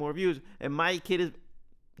gotta get more views, and my kid is,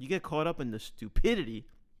 you get caught up in the stupidity.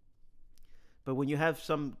 But when you have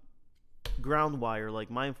some ground wire like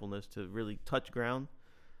mindfulness to really touch ground,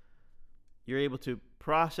 you're able to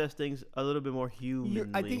process things a little bit more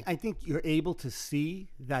humanly. I think you're able to see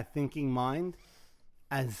that thinking mind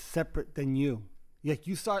as separate than you. Like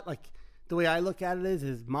you start, like the way I look at it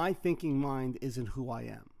is my thinking mind isn't who I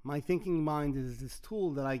am. My thinking mind is this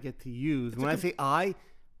tool that I get to use. When I say I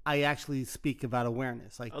actually speak about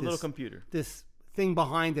awareness, like little computer. This thing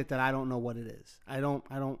behind it that I don't know what it is.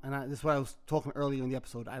 This is what I was talking earlier in the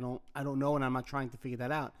episode. I don't know, and I'm not trying to figure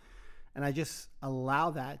that out. And I just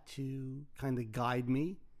allow that to kind of guide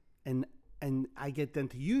me, and I get then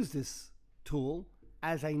to use this tool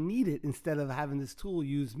as I need it instead of having this tool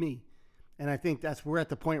use me. And I think we're at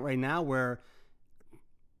the point right now where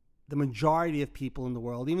the majority of people in the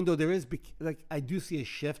world, even though there is, like, I do see a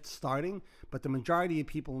shift starting, but the majority of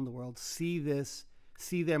people in the world see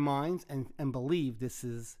their minds and believe this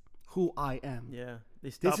is who I am. Yeah, they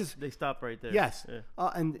stop right there. Yes, yeah.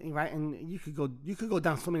 And you could go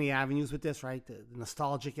down so many avenues with this, right? The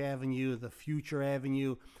nostalgic avenue, the future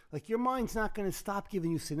avenue. Like, your mind's not going to stop giving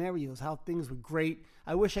you scenarios how things were great.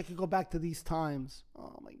 I wish I could go back to these times.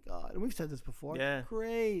 Oh my God! And we've said this before. Yeah.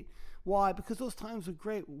 Great. Why? Because those times were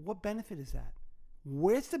great. What benefit is that?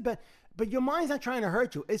 Where's the benefit? But your mind's not trying to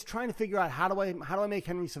hurt you. It's trying to figure out how do I make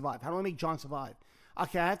Henry survive? How do I make John survive?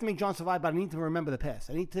 Okay, I have to make John survive, but I need to remember the past.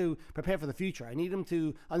 I need to prepare for the future. I need him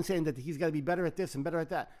to understand that he's got to be better at this and better at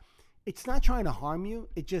that. It's not trying to harm you.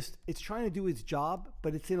 It's trying to do its job,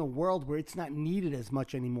 but it's in a world where it's not needed as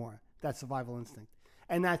much anymore, that survival instinct.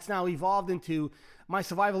 And that's now evolved into, my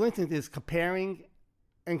survival instinct is comparing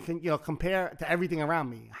and compare to everything around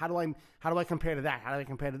me. How do I compare to that? How do I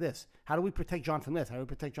compare to this? How do we protect John from this? How do we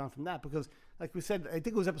protect John from that? Because, like we said, I think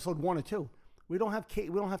it was episode 1 or 2. We don't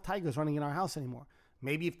have tigers running in our house anymore.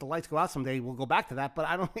 Maybe if the lights go out someday, we'll go back to that. But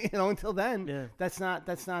I don't, until then, Yeah. that's not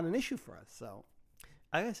an issue for us. So,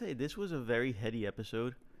 I gotta say, this was a very heady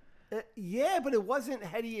episode. yeah, but it wasn't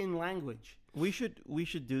heady in language. We should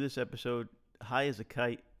do this episode high as a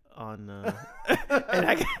kite on,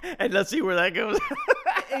 and let's see where that goes.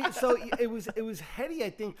 So it was heady, I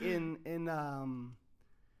think, in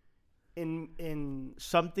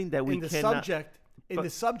Something that we in the cannot. subject. In the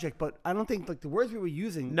subject, but I don't think like the words we were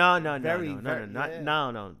using. No, Going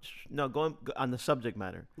on the subject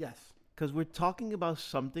matter. Yes, Because we're talking about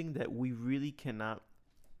something that we really cannot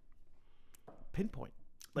pinpoint.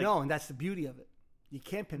 Like, no, and that's the beauty of it. You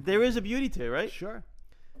can't pinpoint. there is a beauty to it, right? Sure.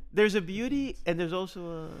 There's a beauty, and there's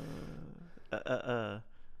also a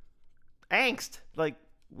angst. Like,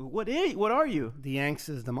 what are you? The angst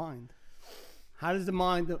is the mind. How does the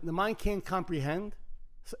mind can't comprehend?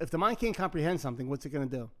 So if the mind can't comprehend something, what's it going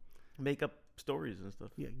to do? Make up stories and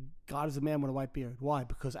stuff. Yeah, God is a man with a white beard. Why?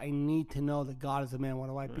 Because I need to know that God is a man with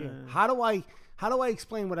a white beard. Right. How do I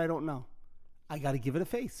explain what I don't know? I got to give it a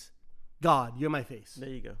face. God, you're my face. There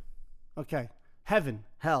you go. Okay. Heaven,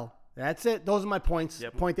 hell. That's it. Those are my points.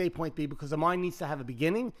 Yep. Point A, point B, because the mind needs to have a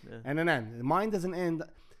beginning and an end. The mind doesn't end.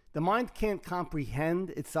 The mind can't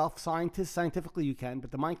comprehend itself. Scientifically you can,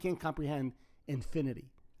 but the mind can't comprehend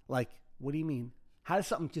infinity. Like, what do you mean? How does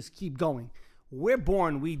something just keep going? We're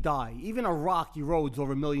born, we die. Even a rock erodes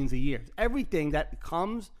over millions of years. Everything that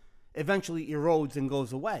comes eventually erodes and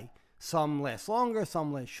goes away. Some last longer,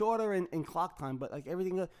 some last shorter in clock time, but like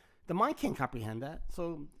everything, the mind can't comprehend that.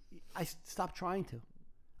 So I stopped trying to.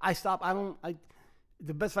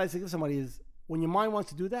 The best advice I give somebody is when your mind wants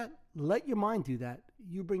to do that, let your mind do that.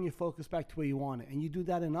 You bring your focus back to where you want it. And you do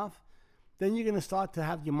that enough, then you're going to start to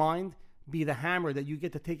have your mind be the hammer that you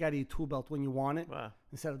get to take out of your tool belt when you want it. Wow.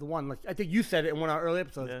 Instead of the one. Like I think you said it in one of our early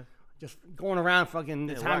episodes. Yeah. Just going around fucking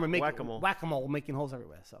this hammer making whack-a-mole, making holes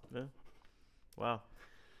everywhere. So yeah. Wow.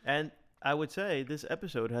 And I would say this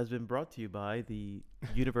episode has been brought to you by the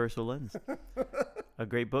Universal Lens, a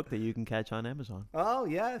great book that you can catch on Amazon. Oh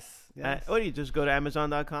yes. Or you just go to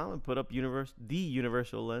Amazon.com and put up the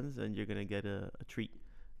Universal Lens, and you're gonna get a treat.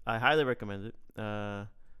 I highly recommend it.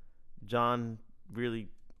 John really,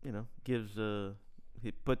 gives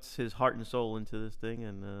he puts his heart and soul into this thing,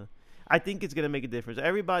 and I think it's gonna make a difference.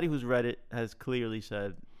 Everybody who's read it has clearly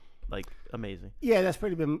said, like, amazing. Yeah, that's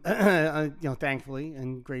pretty been, thankfully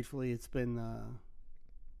and gratefully, it's been,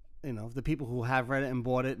 the people who have read it and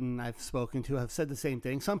bought it and I've spoken to have said the same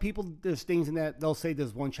thing. Some people, there's things in that they'll say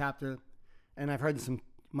there's one chapter, and I've heard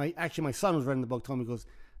my son was reading the book, told me, he goes,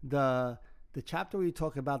 the chapter where you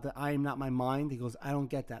talk about that I am not my mind, he goes, I don't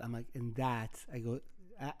get that. I'm like, I go,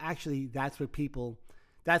 actually, that's where people,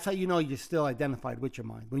 that's how you know you're still identified with your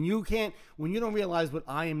mind. When you don't realize what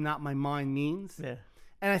I am not my mind means. Yeah.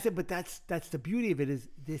 And I said, but that's the beauty of it, is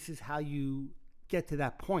this is how you get to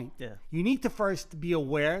that point. Yeah. You need to first be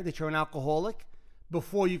aware that you're an alcoholic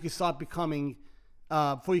before you can start becoming,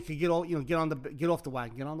 before you can get off the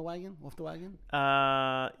wagon. Get on the wagon? Off the wagon?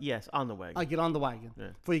 Yes, on the wagon. Get on the wagon. Yeah.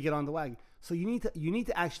 Before you get on the wagon. So you need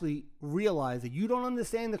to actually realize that you don't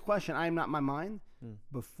understand the question, I am not my mind,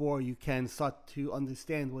 before you can start to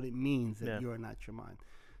understand what it means that you are not your mind.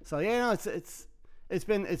 So it's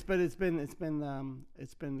been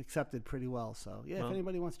accepted pretty well. So if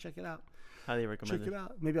anybody wants to check it out, highly recommend check it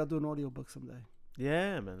out. Maybe I'll do an audiobook someday.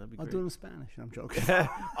 Yeah, man, that'd be great. I'll do it in Spanish. I'm joking.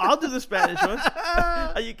 I'll do the Spanish one.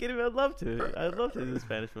 Are you kidding me? I'd love to. I'd love to do the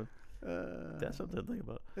Spanish one. That's something to think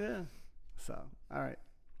about. Yeah. So all right.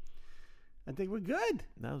 I think we're good.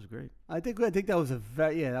 That was great. I think that was a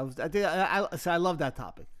very I love that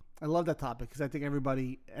topic. I love that topic because I think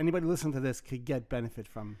anybody listening to this could get benefit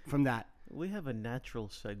from that. We have a natural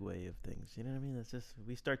segue of things. You know what I mean? It's just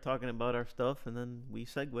we start talking about our stuff and then we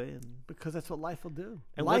segue, and because that's what life will do.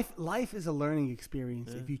 And life is a learning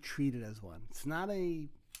experience if you treat it as one. It's not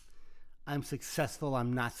I'm successful,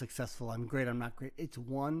 I'm not successful, I'm great, I'm not great. It's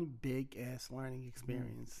one big ass learning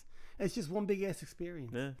experience. It's just one big ass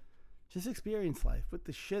experience. Yeah. Just experience life with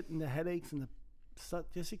the shit and the headaches and the stuff.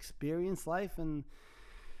 Just experience life, and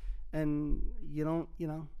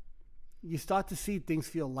you start to see things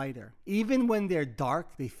feel lighter. Even when they're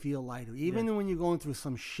dark, they feel lighter. Even when you're going through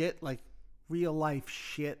some shit, like real life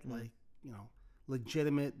shit, like,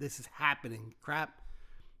 legitimate, this is happening crap,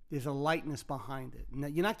 there's a lightness behind it. Now,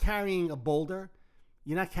 you're not carrying a boulder.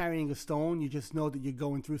 You're not carrying a stone. You just know that you're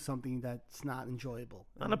going through something that's not enjoyable.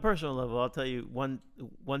 On a personal level, I'll tell you one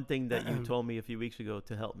thing that you told me a few weeks ago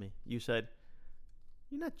to help me. You said,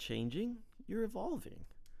 you're not changing, you're evolving.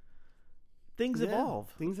 Things evolve.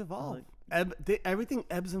 Things evolve. Everything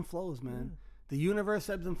ebbs and flows, man. Yeah. The universe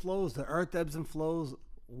ebbs and flows. The earth ebbs and flows.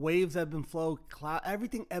 waves ebb and flow,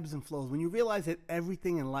 everything ebbs and flows. When you realize that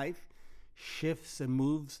everything in life shifts and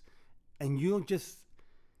moves, and you don't just,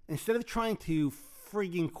 instead of trying to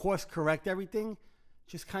frigging course correct everything,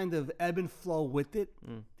 just kind of ebb and flow with it.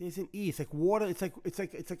 There's an ease. It's like water. It's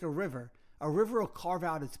like a river. A river will carve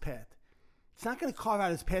out its path. It's not going to carve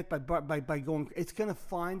out its path by going. It's going to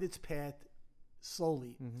find its path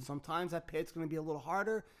slowly. Sometimes that path's going to be a little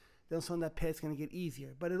harder. Then sometimes that path's going to get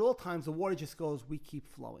easier. But at all times, the water just goes. We keep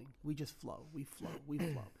flowing. We just flow. We flow. We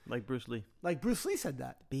flow. Like Bruce Lee. Like Bruce Lee said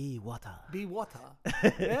that. Be water. Be water.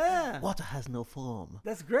 Yeah. Water has no form.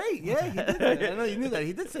 That's great. Yeah, he did that. I know you knew that.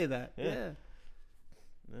 He did say that. Yeah.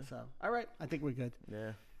 So, all right. I think we're good.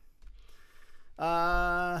 Yeah.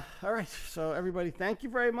 All right. So, everybody, thank you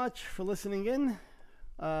very much for listening in.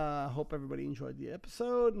 Hope everybody enjoyed the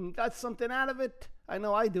episode and got something out of it. I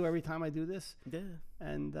know I do every time I do this. Yeah.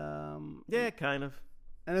 And yeah, kind of.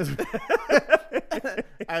 And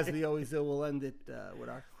as we always do, we'll end it with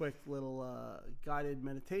our quick little guided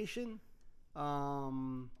meditation.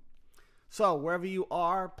 So wherever you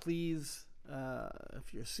are, please,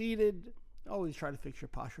 if you're seated, always try to fix your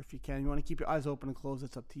posture if you can. You want to keep your eyes open and closed,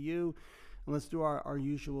 it's up to you. And let's do our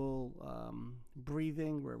usual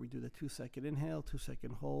breathing where we do the 2-second inhale,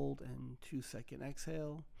 2-second hold, and 2-second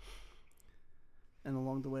exhale. And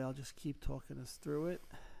along the way, I'll just keep talking us through it.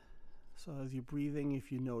 So as you're breathing,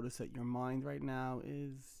 if you notice that your mind right now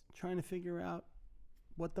is trying to figure out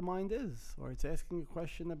what the mind is, or it's asking a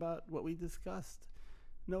question about what we discussed,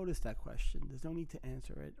 notice that question. There's no need to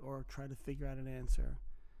answer it or try to figure out an answer.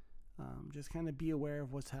 Just kind of be aware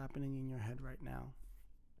of what's happening in your head right now.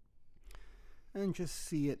 And just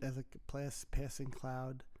see it as a passing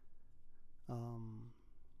cloud. And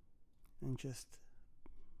just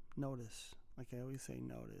notice. Like I always say,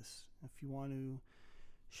 notice. If you want to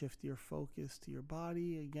shift your focus to your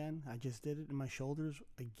body, again, I just did it in my shoulders.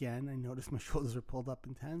 Again, I noticed my shoulders are pulled up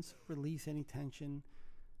and tense. Release any tension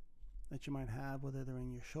that you might have, whether they're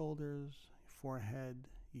in your shoulders, your forehead,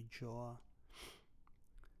 your jaw.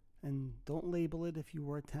 And don't label it if you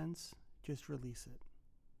were tense. Just release it.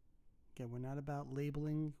 Again, we're not about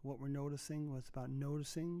labeling what we're noticing. It's about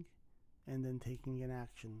noticing and then taking an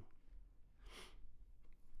action.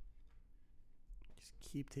 Just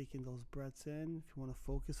keep taking those breaths in. If you want to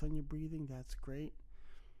focus on your breathing, that's great.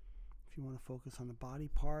 If you want to focus on the body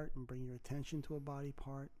part and bring your attention to a body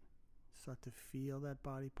part, start to feel that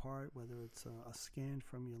body part, whether it's a scan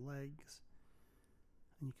from your legs,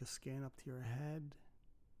 and you can scan up to your head.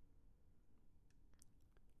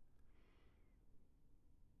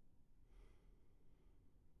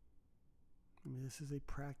 This is a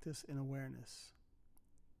practice in awareness.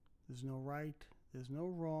 There's no right, there's no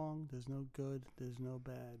wrong, there's no good, there's no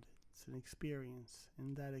bad. It's an experience.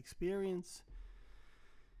 In that experience,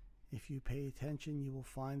 if you pay attention, you will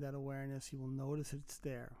find that awareness. You will notice it's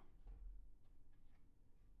there.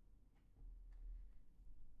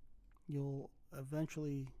 You'll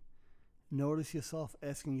eventually notice yourself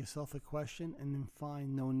asking yourself a question and then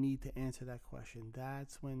find no need to answer that question.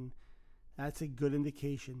 That's a good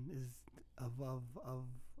indication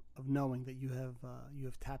of knowing that you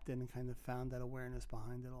have tapped in and kind of found that awareness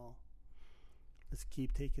behind it all. Let's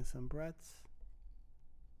keep taking some breaths.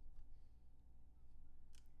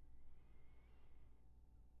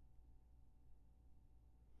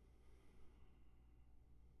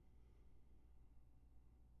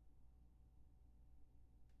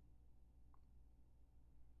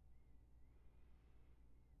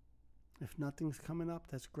 If nothing's coming up,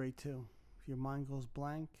 that's great too. If your mind goes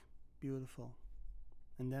blank, beautiful.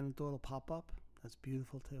 And then a thought will pop up, that's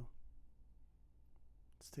beautiful too.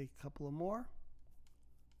 Let's take a couple of more.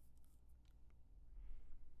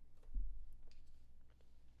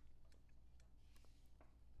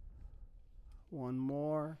 One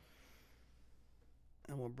more.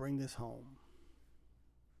 And we'll bring this home.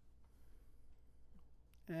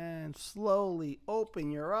 And slowly open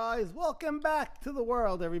your eyes. Welcome back to the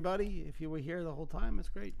world, everybody. If you were here the whole time, it's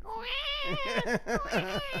great. All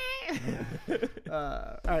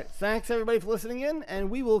right. Thanks, everybody, for listening in. And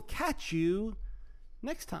we will catch you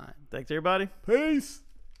next time. Thanks, everybody. Peace.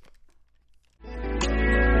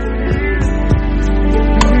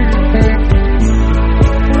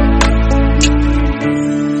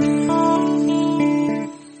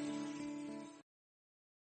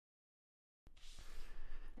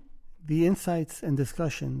 The insights and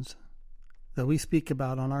discussions that we speak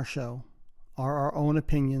about on our show are our own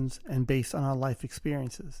opinions and based on our life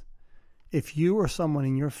experiences. If you or someone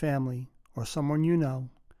in your family or someone you know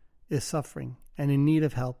is suffering and in need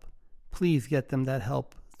of help, please get them that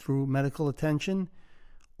help through medical attention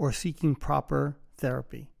or seeking proper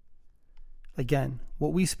therapy. Again,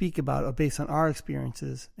 what we speak about are based on our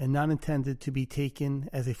experiences and not intended to be taken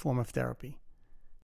as a form of therapy.